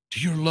to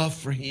your love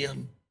for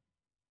Him.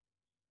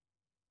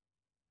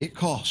 It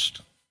cost.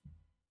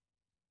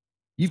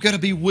 You've got to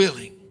be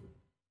willing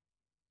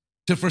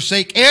to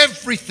forsake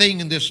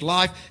everything in this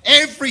life,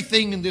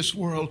 everything in this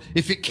world,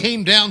 if it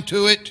came down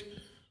to it,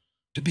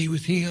 to be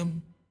with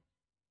Him.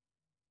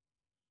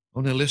 Oh,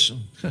 now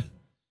listen.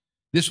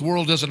 This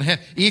world doesn't have,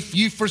 if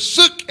you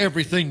forsook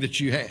everything that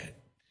you had,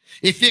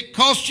 if it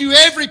cost you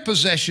every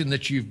possession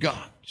that you've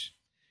got,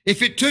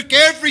 if it took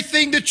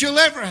everything that you'll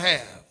ever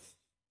have,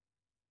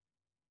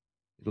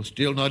 it'll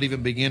still not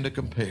even begin to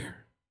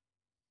compare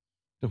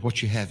to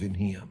what you have in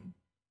Him.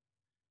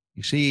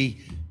 You see,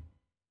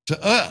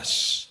 to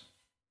us,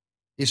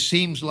 it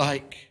seems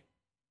like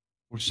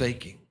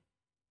forsaking.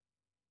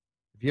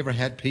 Have you ever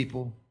had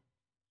people,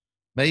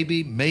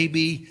 maybe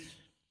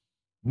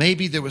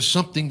there was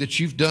something that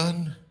you've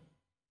done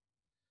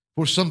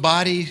for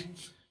somebody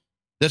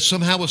that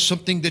somehow was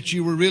something that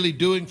you were really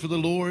doing for the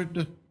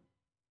Lord?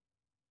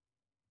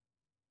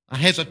 I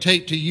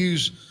hesitate to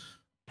use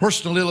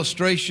personal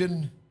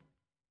illustration,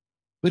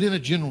 but in a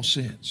general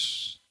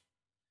sense.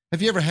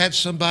 Have you ever had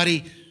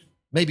somebody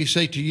maybe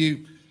say to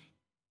you,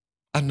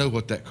 I know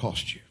what that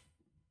cost you.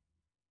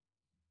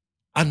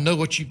 I know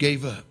what you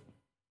gave up.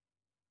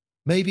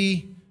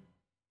 Maybe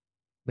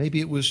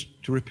it was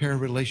to repair a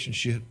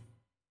relationship.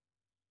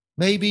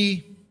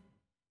 Maybe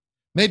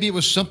it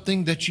was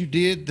something that you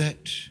did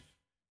that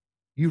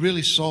you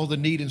really saw the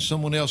need in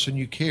someone else and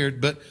you cared,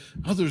 but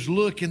others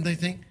look and they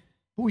think,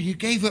 boy, you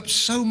gave up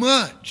so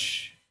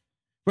much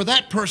for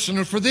that person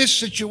or for this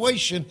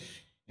situation,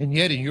 and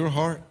yet in your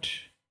heart,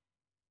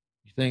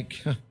 you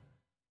think,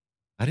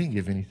 I didn't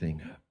give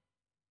anything up.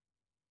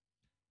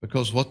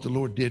 Because what the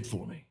Lord did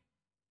for me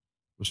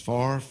was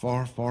far,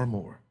 far, far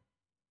more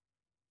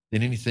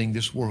than anything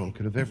this world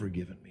could have ever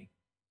given me.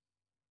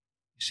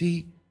 You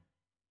see,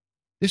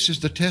 this is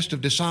the test of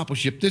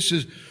discipleship. This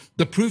is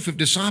the proof of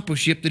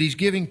discipleship that He's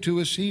giving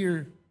to us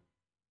here.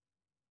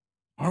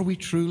 Are we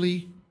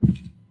truly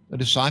a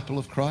disciple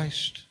of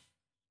Christ?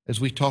 As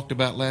we talked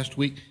about last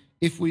week,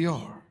 if we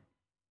are,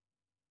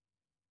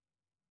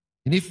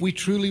 and if we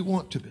truly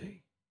want to be,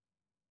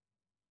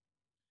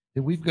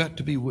 then we've got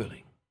to be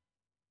willing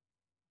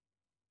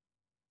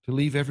to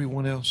leave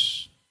everyone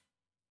else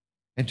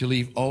and to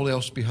leave all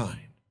else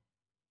behind,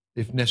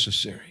 if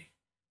necessary,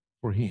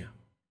 for Him.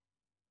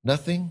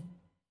 Nothing,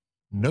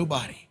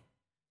 nobody,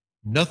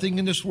 nothing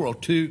in this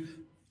world, to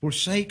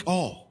forsake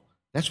all.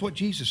 That's what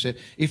Jesus said.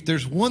 If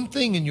there's one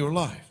thing in your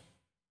life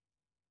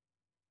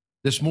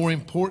that's more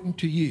important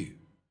to you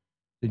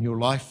than your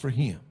life for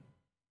Him,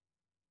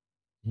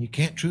 you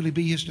can't truly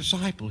be His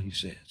disciple, He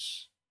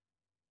says.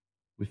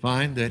 We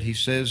find that He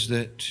says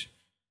that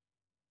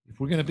if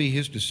we're going to be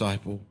His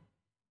disciple,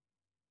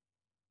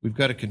 we've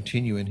got to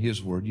continue in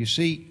His Word. You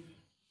see,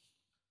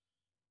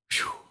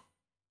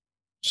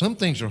 some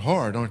things are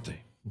hard, aren't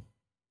they?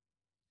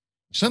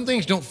 Some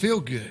things don't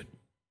feel good.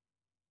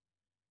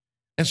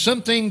 And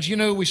some things,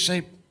 we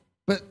say,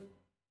 but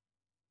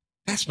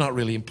that's not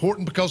really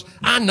important because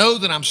I know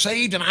that I'm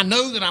saved and I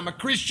know that I'm a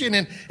Christian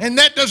and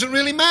that doesn't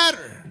really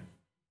matter.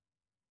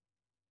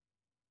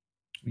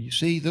 Well, you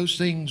see, those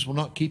things will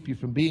not keep you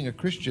from being a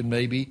Christian,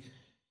 maybe,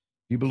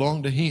 if you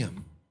belong to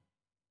Him.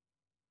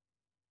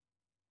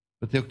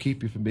 But they'll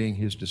keep you from being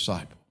His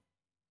disciple,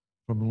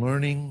 from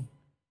learning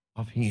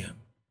of Him.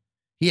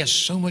 He has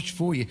so much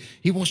for you.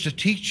 He wants to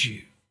teach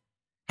you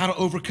how to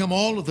overcome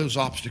all of those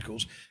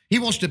obstacles. He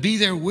wants to be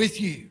there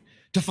with you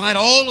to fight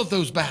all of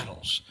those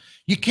battles.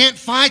 You can't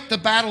fight the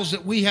battles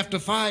that we have to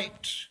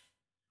fight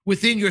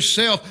within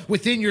yourself,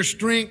 within your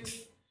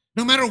strength,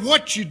 no matter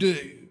what you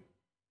do.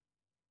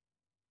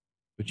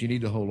 But you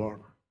need the whole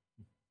armor.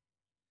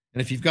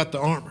 And if you've got the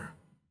armor,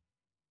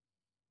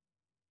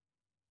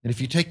 and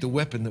if you take the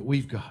weapon that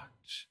we've got,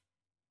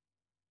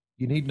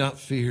 you need not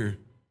fear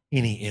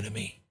any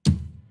enemy.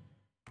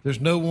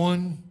 There's no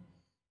one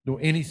nor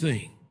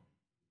anything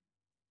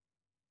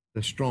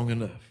that's strong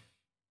enough.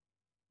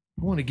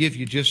 I want to give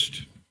you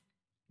just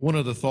one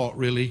other thought,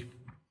 really.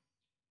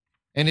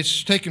 And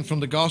it's taken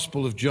from the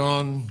Gospel of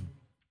John,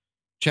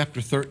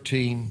 chapter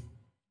 13,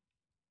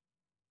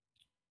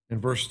 and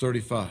verse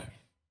 35.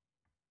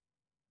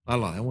 I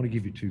lie. I want to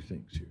give you two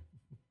things here.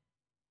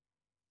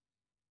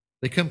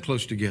 They come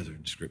close together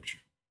in Scripture.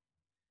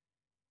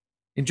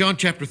 In John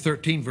chapter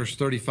 13, verse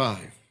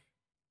 35,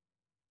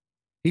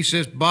 he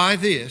says, "By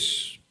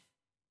this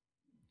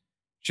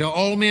shall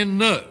all men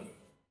know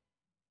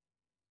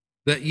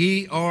that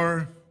ye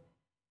are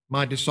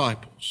my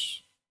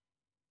disciples,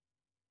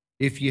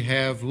 if ye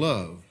have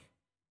love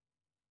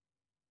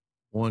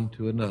one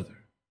to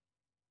another."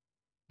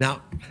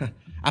 Now,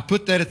 I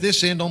put that at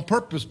this end on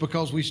purpose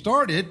because we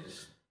started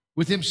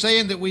with him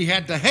saying that we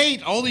had to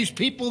hate all these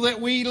people that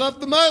we love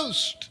the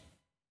most.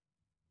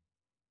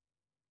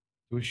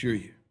 To assure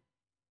you.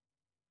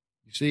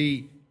 You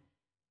see,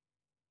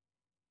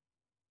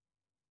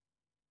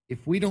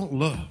 if we don't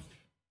love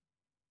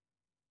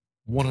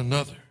one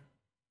another,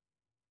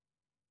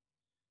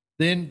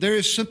 then there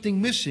is something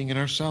missing in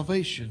our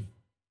salvation.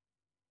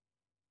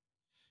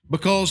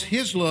 Because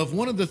his love,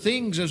 one of the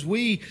things as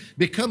we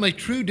become a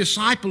true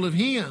disciple of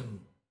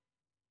him,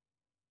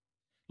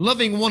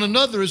 loving one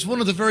another is one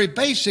of the very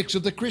basics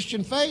of the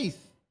Christian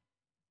faith.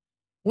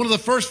 One of the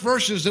first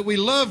verses that we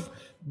love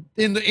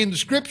in the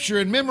Scripture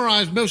and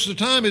memorize most of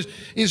the time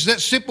is that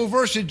simple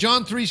verse in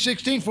John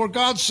 3:16, "For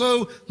God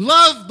so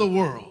loved the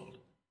world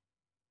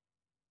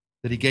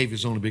that he gave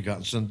his only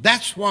begotten Son."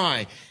 That's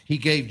why he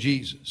gave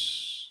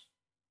Jesus.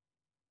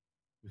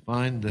 We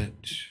find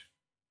that,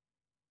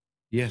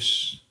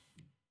 yes,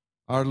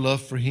 our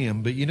love for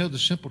him. But you know, the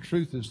simple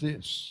truth is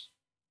this.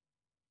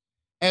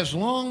 As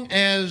long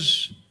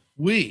as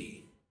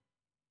we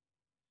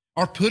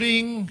are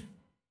putting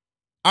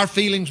our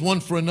feelings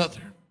one for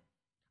another,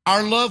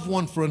 our love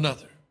one for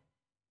another,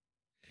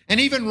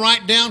 and even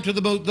right down to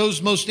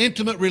those most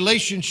intimate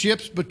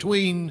relationships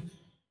between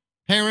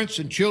parents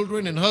and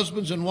children and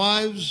husbands and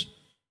wives,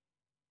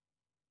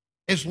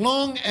 as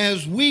long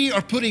as we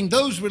are putting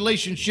those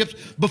relationships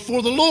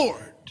before the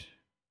Lord,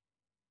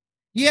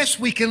 yes,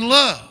 we can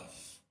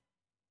love,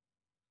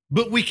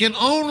 but we can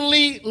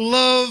only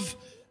love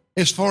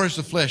as far as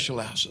the flesh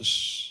allows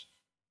us.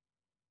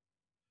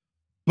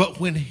 But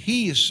when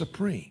he is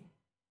supreme,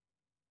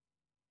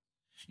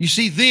 you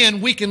see,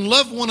 then we can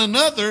love one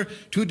another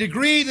to a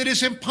degree that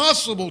is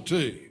impossible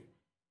to.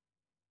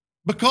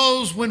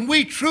 Because when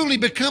we truly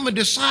become a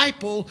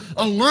disciple,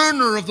 a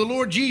learner of the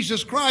Lord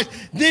Jesus Christ,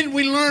 then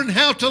we learn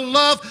how to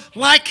love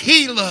like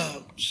he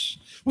loves,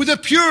 with a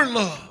pure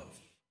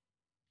love,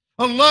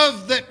 a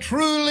love that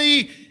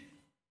truly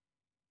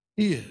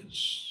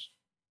is,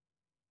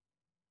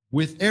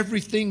 with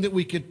everything that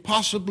we could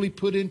possibly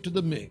put into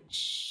the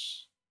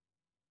mix,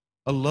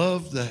 a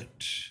love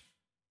that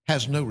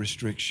has no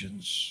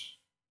restrictions.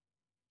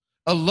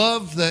 A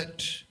love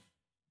that,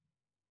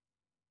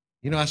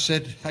 I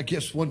said, I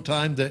guess one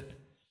time that,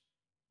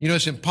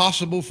 it's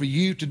impossible for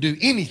you to do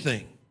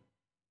anything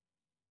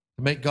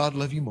to make God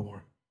love you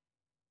more.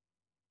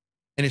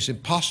 And it's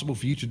impossible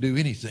for you to do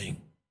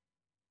anything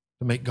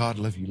to make God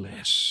love you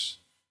less.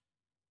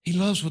 He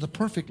loves with a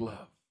perfect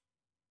love.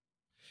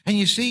 And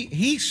you see,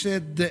 he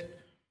said that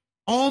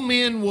all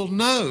men will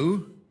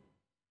know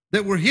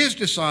that we're his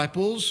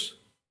disciples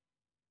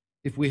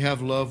if we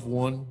have love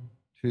one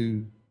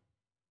to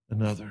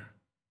another.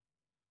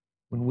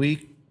 When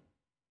we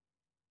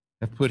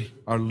have put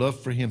our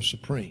love for him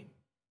supreme,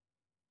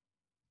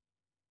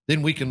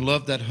 then we can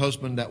love that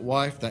husband, that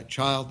wife, that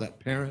child, that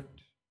parent.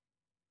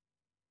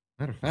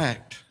 Matter of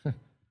fact,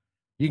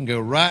 you can go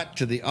right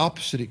to the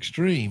opposite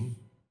extreme.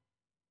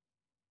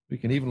 We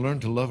can even learn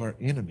to love our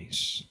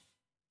enemies.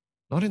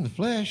 Not in the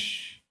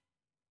flesh,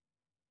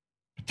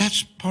 but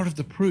that's part of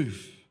the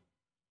proof.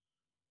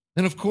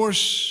 And of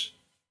course,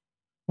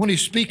 when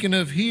he's speaking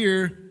of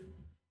here,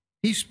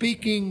 he's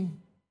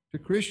speaking to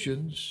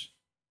Christians,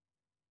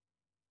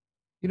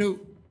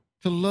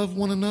 to love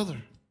one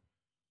another.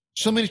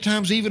 So many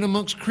times, even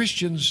amongst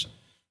Christians,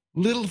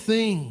 little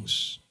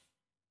things.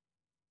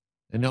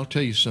 And I'll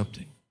tell you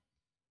something.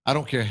 I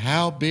don't care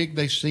how big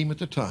they seem at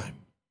the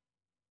time.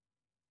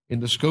 In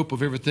the scope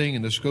of everything,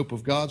 in the scope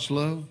of God's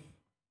love,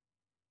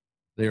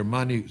 they are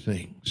minute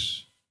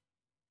things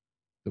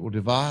that will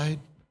divide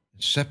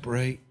and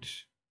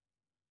separate,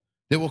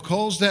 that will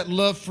cause that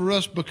love for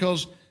us,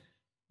 because,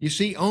 you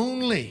see,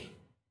 only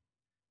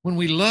when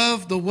we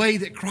love the way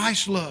that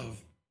Christ loved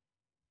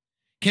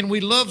can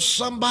we love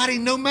somebody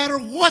no matter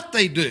what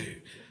they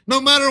do, no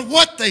matter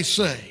what they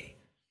say,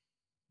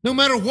 no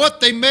matter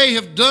what they may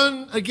have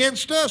done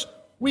against us.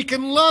 We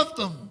can love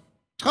them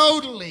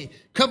totally,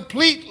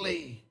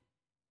 completely.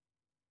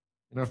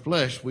 In our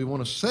flesh, we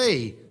want to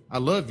say, I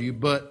love you,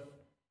 but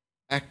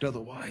act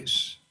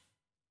otherwise.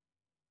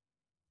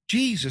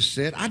 Jesus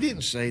said, I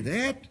didn't say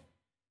that.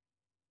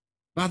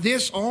 By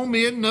this all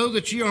men know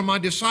that ye are my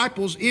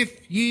disciples,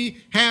 if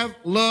ye have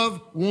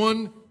love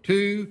one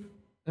to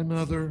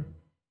another.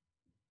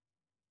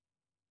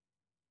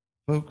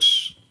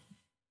 Folks,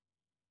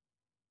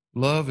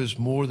 love is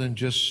more than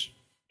just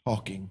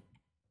talking.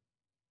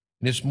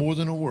 And it's more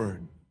than a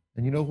word.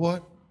 And you know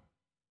what?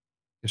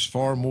 It's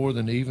far more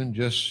than even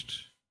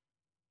just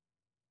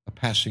a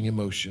passing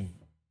emotion.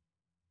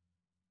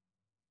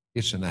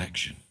 It's an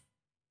action.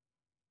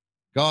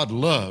 God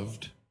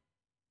loved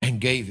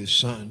and gave His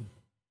Son.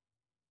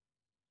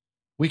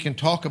 We can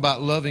talk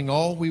about loving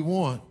all we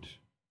want,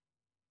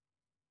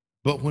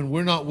 but when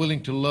we're not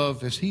willing to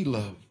love as He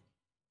loved,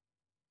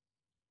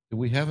 then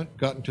we haven't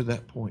gotten to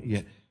that point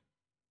yet.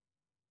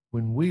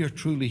 When we are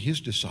truly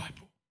His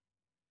disciple,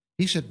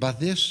 He said, by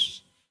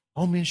this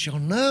all men shall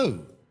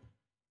know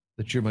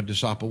that you're my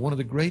disciple. One of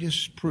the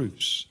greatest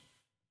proofs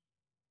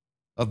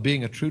of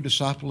being a true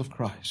disciple of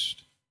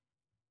Christ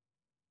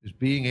is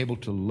being able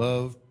to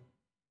love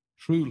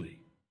truly,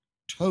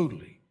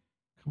 totally,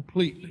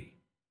 completely,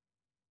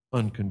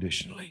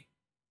 unconditionally.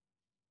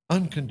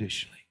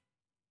 Unconditionally.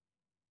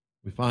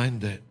 We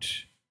find that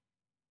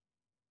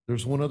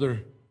there's one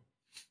other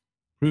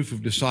proof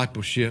of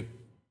discipleship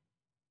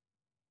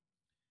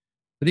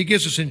that He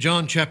gives us in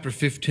John chapter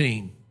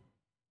 15.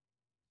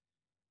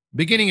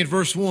 Beginning at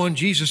verse 1,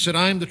 Jesus said,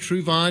 I am the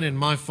true vine, and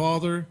my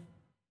Father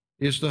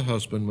is the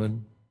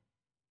husbandman.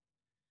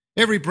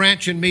 Every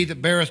branch in me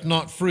that beareth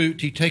not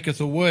fruit, He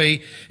taketh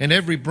away, and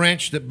every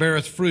branch that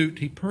beareth fruit,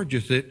 He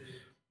purgeth it,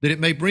 that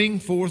it may bring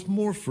forth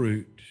more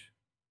fruit.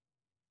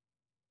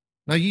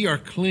 Now ye are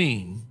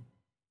clean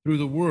through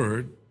the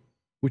word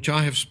which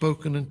I have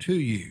spoken unto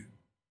you.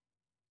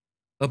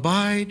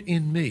 Abide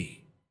in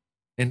me,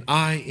 and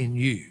I in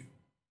you.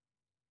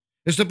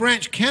 As the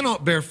branch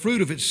cannot bear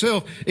fruit of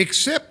itself,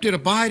 except it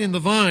abide in the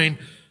vine,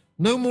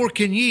 no more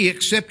can ye,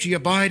 except ye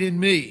abide in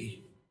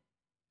me.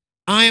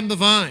 I am the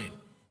vine.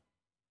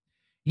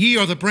 Ye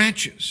are the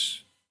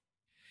branches.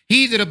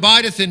 He that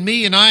abideth in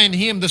me, and I in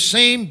him, the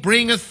same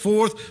bringeth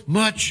forth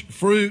much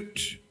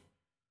fruit.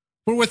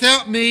 For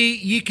without me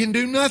ye can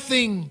do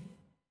nothing.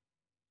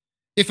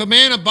 If a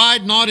man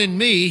abide not in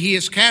me, he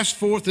is cast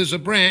forth as a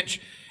branch,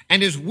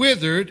 and is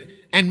withered,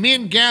 and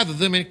men gather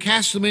them and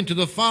cast them into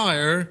the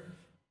fire,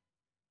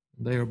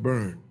 and they are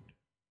burned.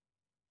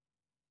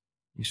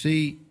 You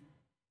see,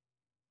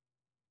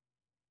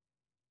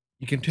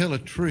 you can tell a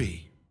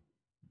tree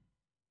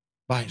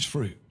by its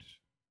fruit.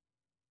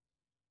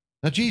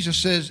 Now, Jesus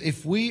says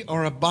if we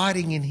are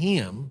abiding in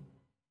Him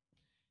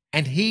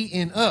and He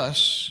in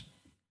us,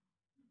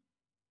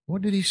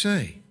 what did He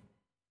say?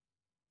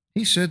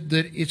 He said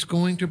that it's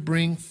going to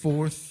bring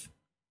forth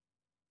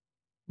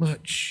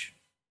much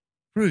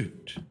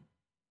fruit.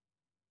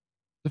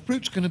 The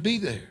fruit's going to be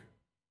there.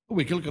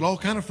 We can look at all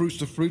kinds of fruits,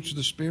 the fruits of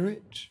the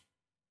Spirit.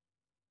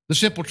 The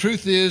simple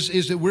truth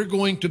is that we're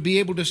going to be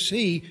able to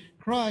see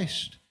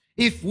Christ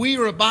if we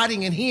are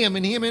abiding in Him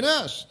and Him in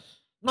us.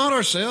 Not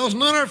ourselves,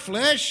 not our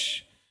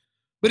flesh,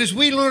 but as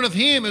we learn of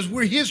Him, as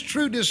we're His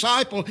true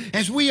disciple,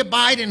 as we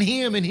abide in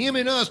Him and Him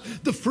in us,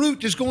 the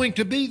fruit is going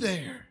to be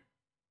there.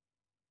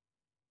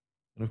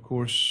 And of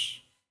course,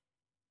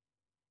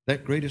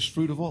 that greatest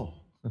fruit of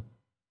all,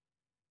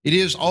 it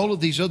is all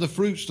of these other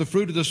fruits, the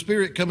fruit of the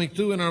Spirit coming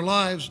through in our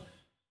lives,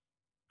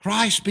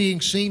 Christ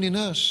being seen in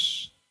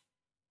us,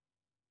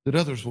 that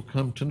others will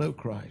come to know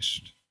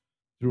Christ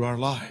through our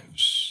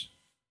lives.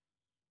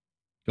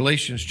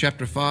 Galatians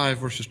chapter 5,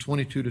 verses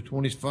 22 to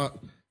 25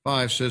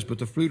 says, but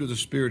the fruit of the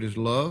Spirit is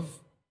love,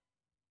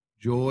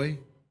 joy,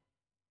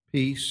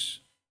 peace,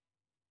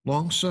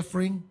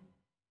 long-suffering,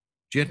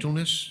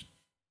 gentleness,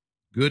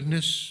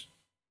 goodness,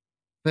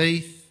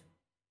 faith,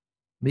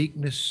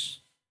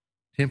 meekness,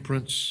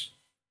 temperance.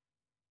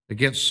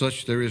 Against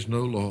such there is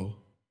no law.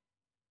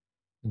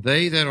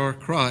 They that are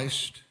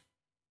Christ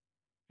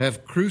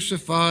have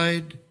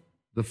crucified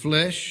the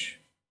flesh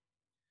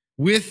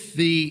with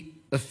the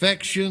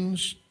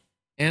affections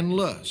and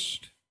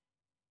lust.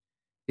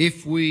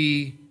 If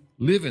we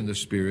live in the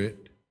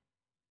Spirit,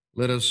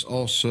 let us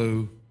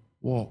also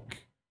walk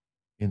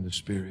in the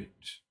Spirit.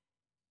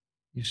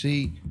 You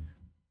see,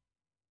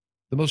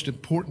 the most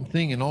important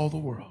thing in all the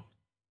world,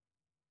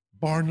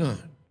 bar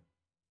none,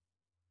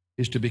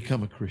 is to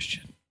become a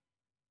Christian,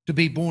 to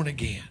be born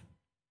again,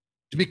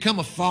 to become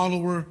a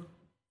follower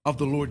of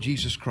the Lord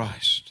Jesus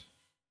Christ.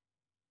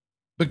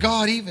 But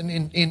God, even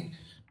in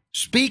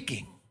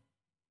speaking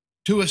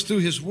to us through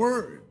His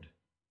Word,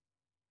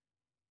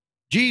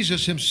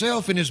 Jesus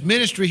Himself in His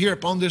ministry here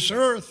upon this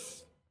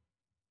earth,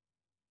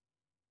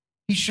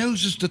 He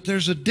shows us that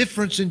there's a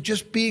difference in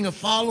just being a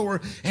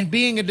follower and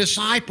being a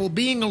disciple,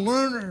 being a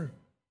learner.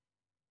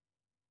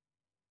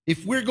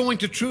 If we're going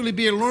to truly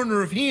be a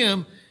learner of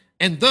Him,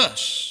 and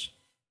thus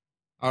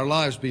our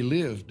lives be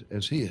lived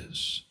as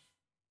His,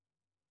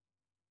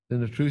 then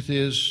the truth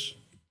is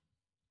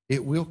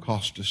it will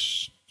cost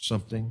us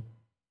something.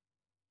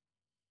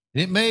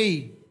 And it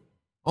may,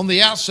 on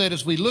the outset,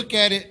 as we look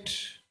at it,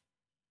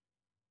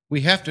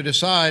 we have to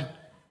decide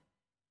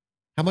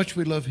how much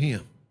we love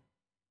Him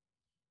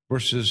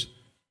versus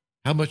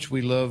how much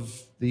we love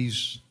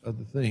these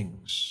other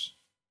things.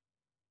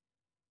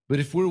 But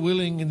if we're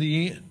willing in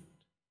the end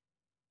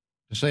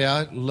to say,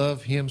 I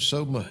love Him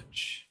so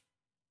much,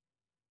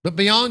 but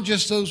beyond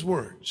just those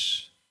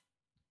words,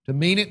 to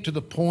mean it to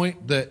the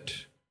point that,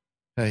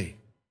 hey,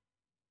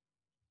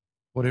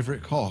 whatever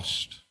it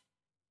cost,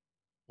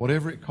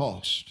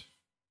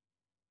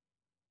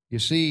 you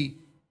see,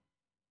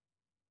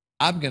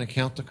 I'm going to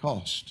count the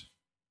cost.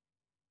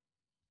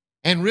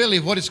 And really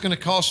what it's going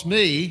to cost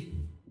me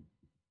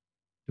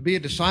to be a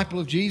disciple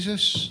of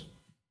Jesus,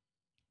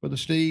 Brother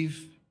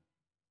Steve,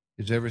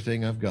 is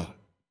everything I've got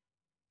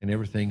and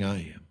everything I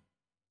am.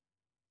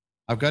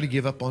 I've got to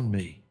give up on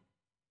me.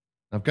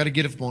 I've got to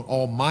give up on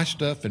all my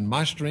stuff and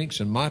my strengths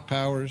and my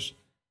powers,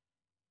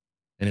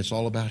 and it's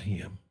all about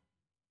Him.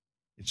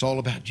 It's all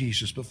about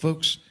Jesus. But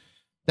folks,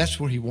 that's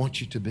where He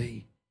wants you to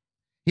be.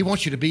 He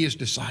wants you to be His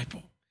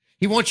disciple.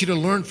 He wants you to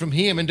learn from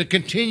Him and to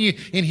continue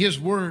in His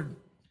Word.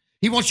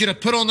 He wants you to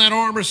put on that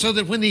armor so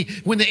that when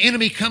the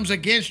enemy comes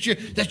against you,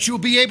 that you'll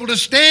be able to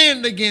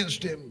stand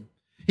against him.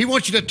 He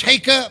wants you to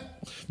take up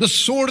the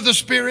sword of the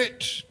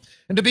Spirit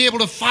and to be able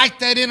to fight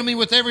that enemy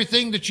with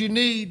everything that you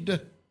need.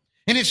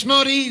 And it's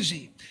not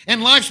easy.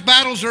 And life's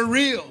battles are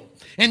real.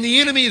 And the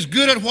enemy is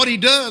good at what he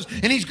does.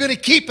 And he's going to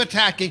keep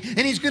attacking. And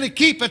he's going to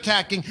keep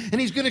attacking. And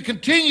he's going to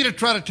continue to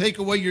try to take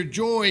away your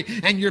joy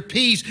and your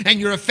peace and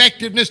your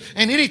effectiveness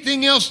and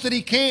anything else that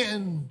he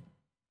can.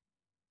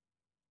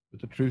 But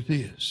the truth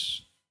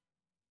is,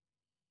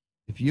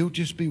 if you'll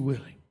just be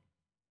willing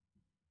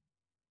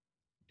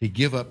to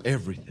give up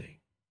everything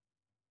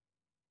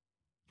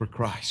for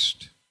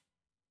Christ,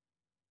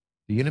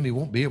 the enemy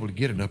won't be able to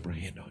get an upper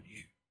hand on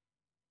you.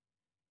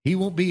 He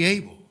won't be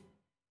able.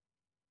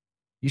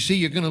 You see,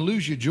 you're going to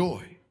lose your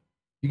joy.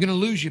 You're going to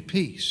lose your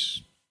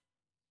peace.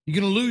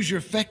 You're going to lose your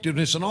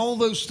effectiveness and all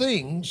those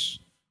things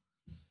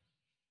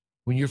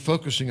when you're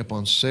focusing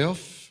upon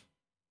self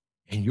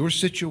and your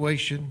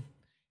situation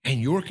and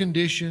your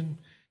condition,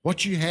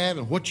 what you have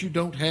and what you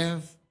don't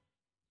have,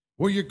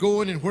 where you're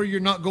going and where you're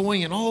not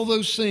going, and all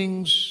those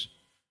things,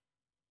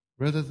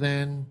 rather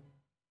than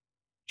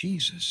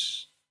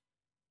Jesus.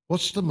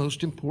 What's the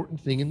most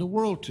important thing in the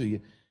world to you?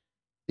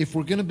 If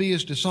we're going to be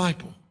His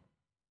disciple,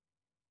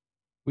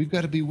 we've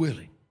got to be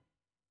willing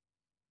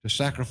to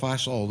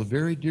sacrifice all the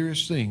very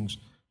dearest things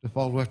to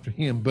follow after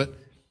Him. But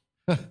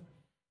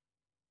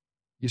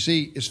you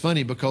see, it's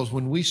funny because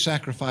when we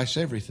sacrifice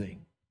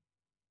everything,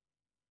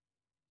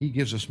 He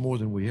gives us more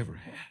than we ever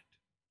had.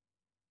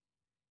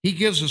 He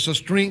gives us a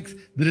strength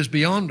that is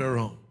beyond our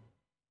own.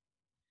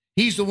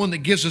 He's the one that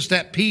gives us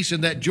that peace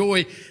and that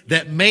joy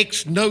that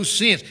makes no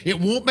sense. It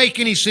won't make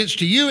any sense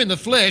to you in the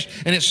flesh,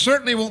 and it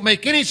certainly won't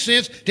make any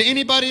sense to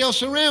anybody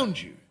else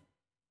around you.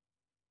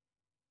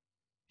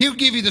 He'll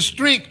give you the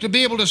strength to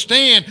be able to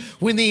stand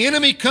when the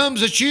enemy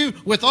comes at you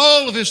with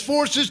all of his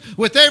forces,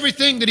 with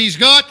everything that he's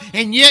got,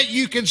 and yet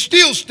you can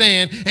still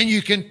stand and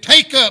you can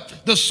take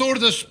up the sword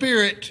of the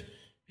Spirit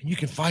and you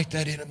can fight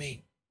that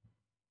enemy.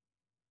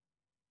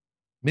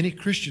 Many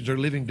Christians are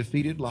living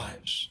defeated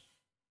lives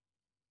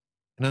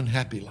and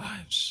unhappy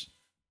lives.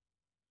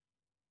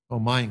 Oh,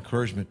 my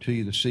encouragement to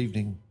you this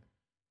evening,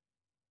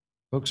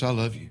 folks, I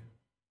love you.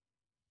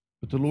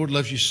 But the Lord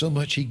loves you so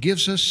much, He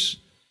gives us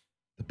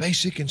the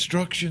basic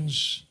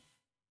instructions.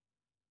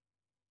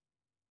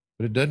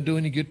 But it doesn't do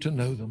any good to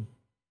know them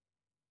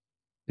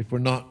if we're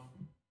not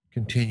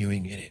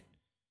continuing in it,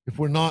 if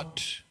we're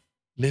not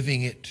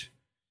living it,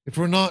 if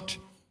we're not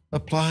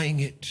applying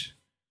it.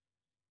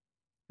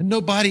 And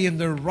nobody in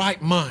their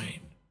right mind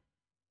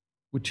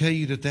would tell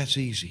you that that's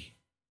easy.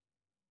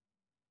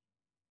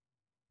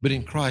 But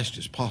in Christ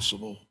it's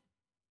possible.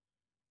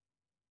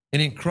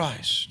 And in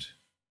Christ,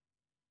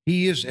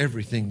 He is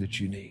everything that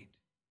you need.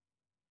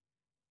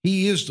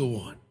 He is the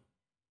one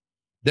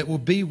that will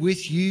be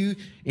with you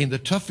in the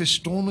toughest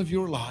storm of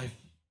your life.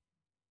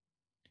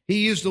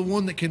 He is the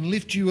one that can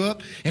lift you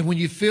up, and when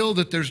you feel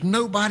that there's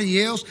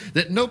nobody else,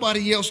 that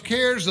nobody else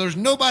cares, there's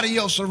nobody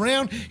else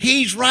around,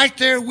 He's right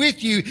there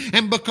with you.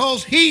 And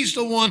because He's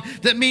the one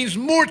that means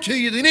more to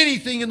you than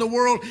anything in the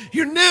world,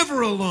 you're never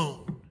alone.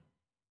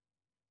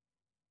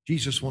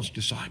 Jesus wants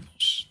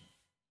disciples.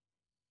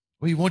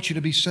 Well, He wants you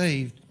to be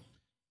saved.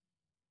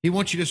 He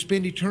wants you to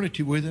spend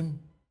eternity with Him.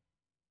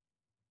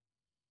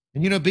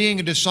 And you know, being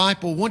a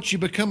disciple, once you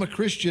become a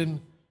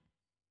Christian,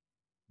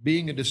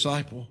 being a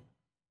disciple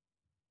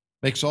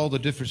makes all the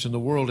difference in the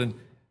world in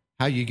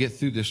how you get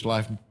through this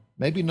life.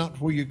 Maybe not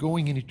where you're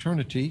going in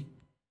eternity,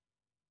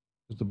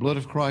 but the blood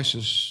of Christ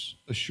has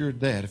assured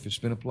that if it's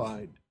been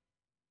applied.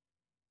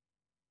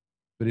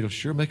 But it'll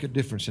sure make a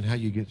difference in how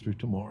you get through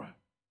tomorrow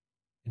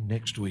and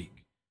next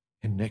week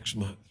and next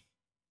month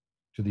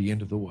to the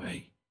end of the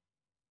way.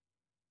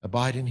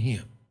 Abide in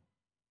Him,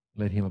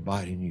 Let him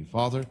abide in you.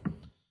 Father,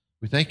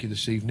 we thank you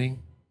this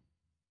evening.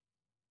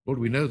 Lord,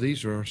 we know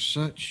these are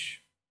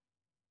such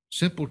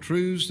simple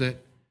truths that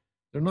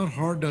they're not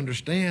hard to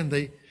understand.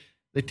 They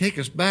take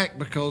us back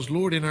because,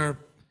 Lord, in our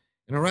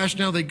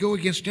rationale, they go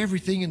against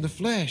everything in the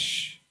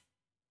flesh.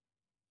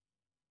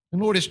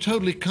 And Lord, it's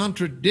totally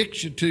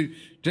contradiction to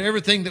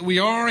everything that we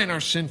are in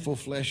our sinful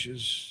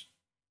fleshes.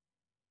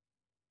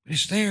 But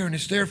it's there, and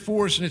it's there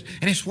for us, and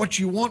it's what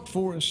you want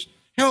for us.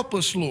 Help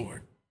us,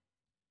 Lord,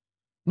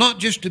 not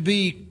just to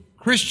be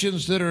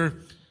Christians that are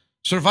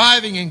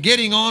surviving and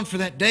getting on for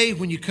that day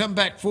when you come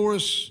back for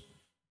us,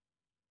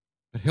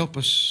 but help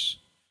us,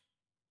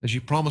 as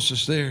you promise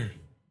us there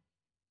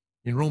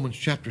in Romans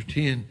chapter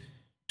 10,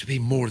 to be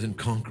more than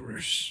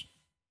conquerors.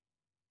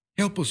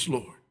 Help us,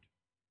 Lord.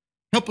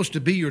 Help us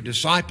to be your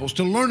disciples,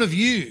 to learn of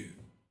you,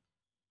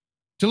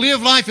 to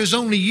live life as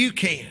only you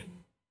can,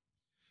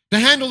 to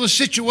handle the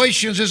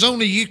situations as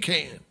only you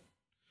can,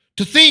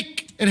 to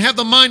think and have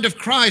the mind of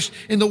Christ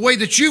in the way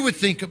that you would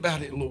think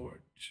about it, Lord.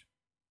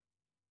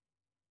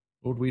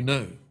 Lord, we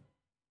know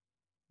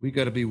we've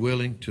got to be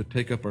willing to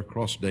take up our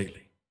cross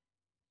daily.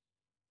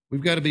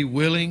 We've got to be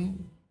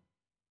willing,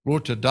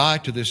 Lord, to die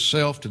to this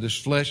self, to this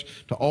flesh,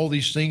 to all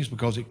these things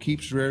because it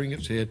keeps rearing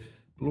its head.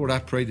 Lord, I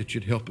pray that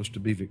you'd help us to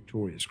be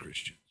victorious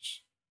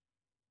Christians.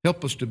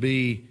 Help us to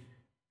be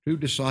true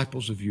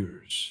disciples of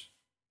yours.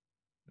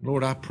 And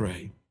Lord, I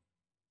pray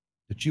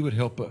that you would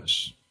help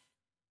us,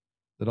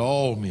 that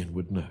all men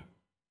would know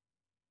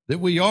that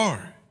we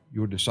are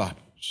your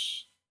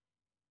disciples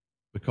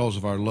because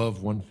of our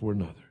love one for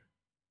another.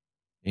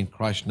 In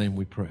Christ's name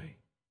we pray.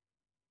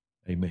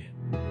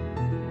 Amen.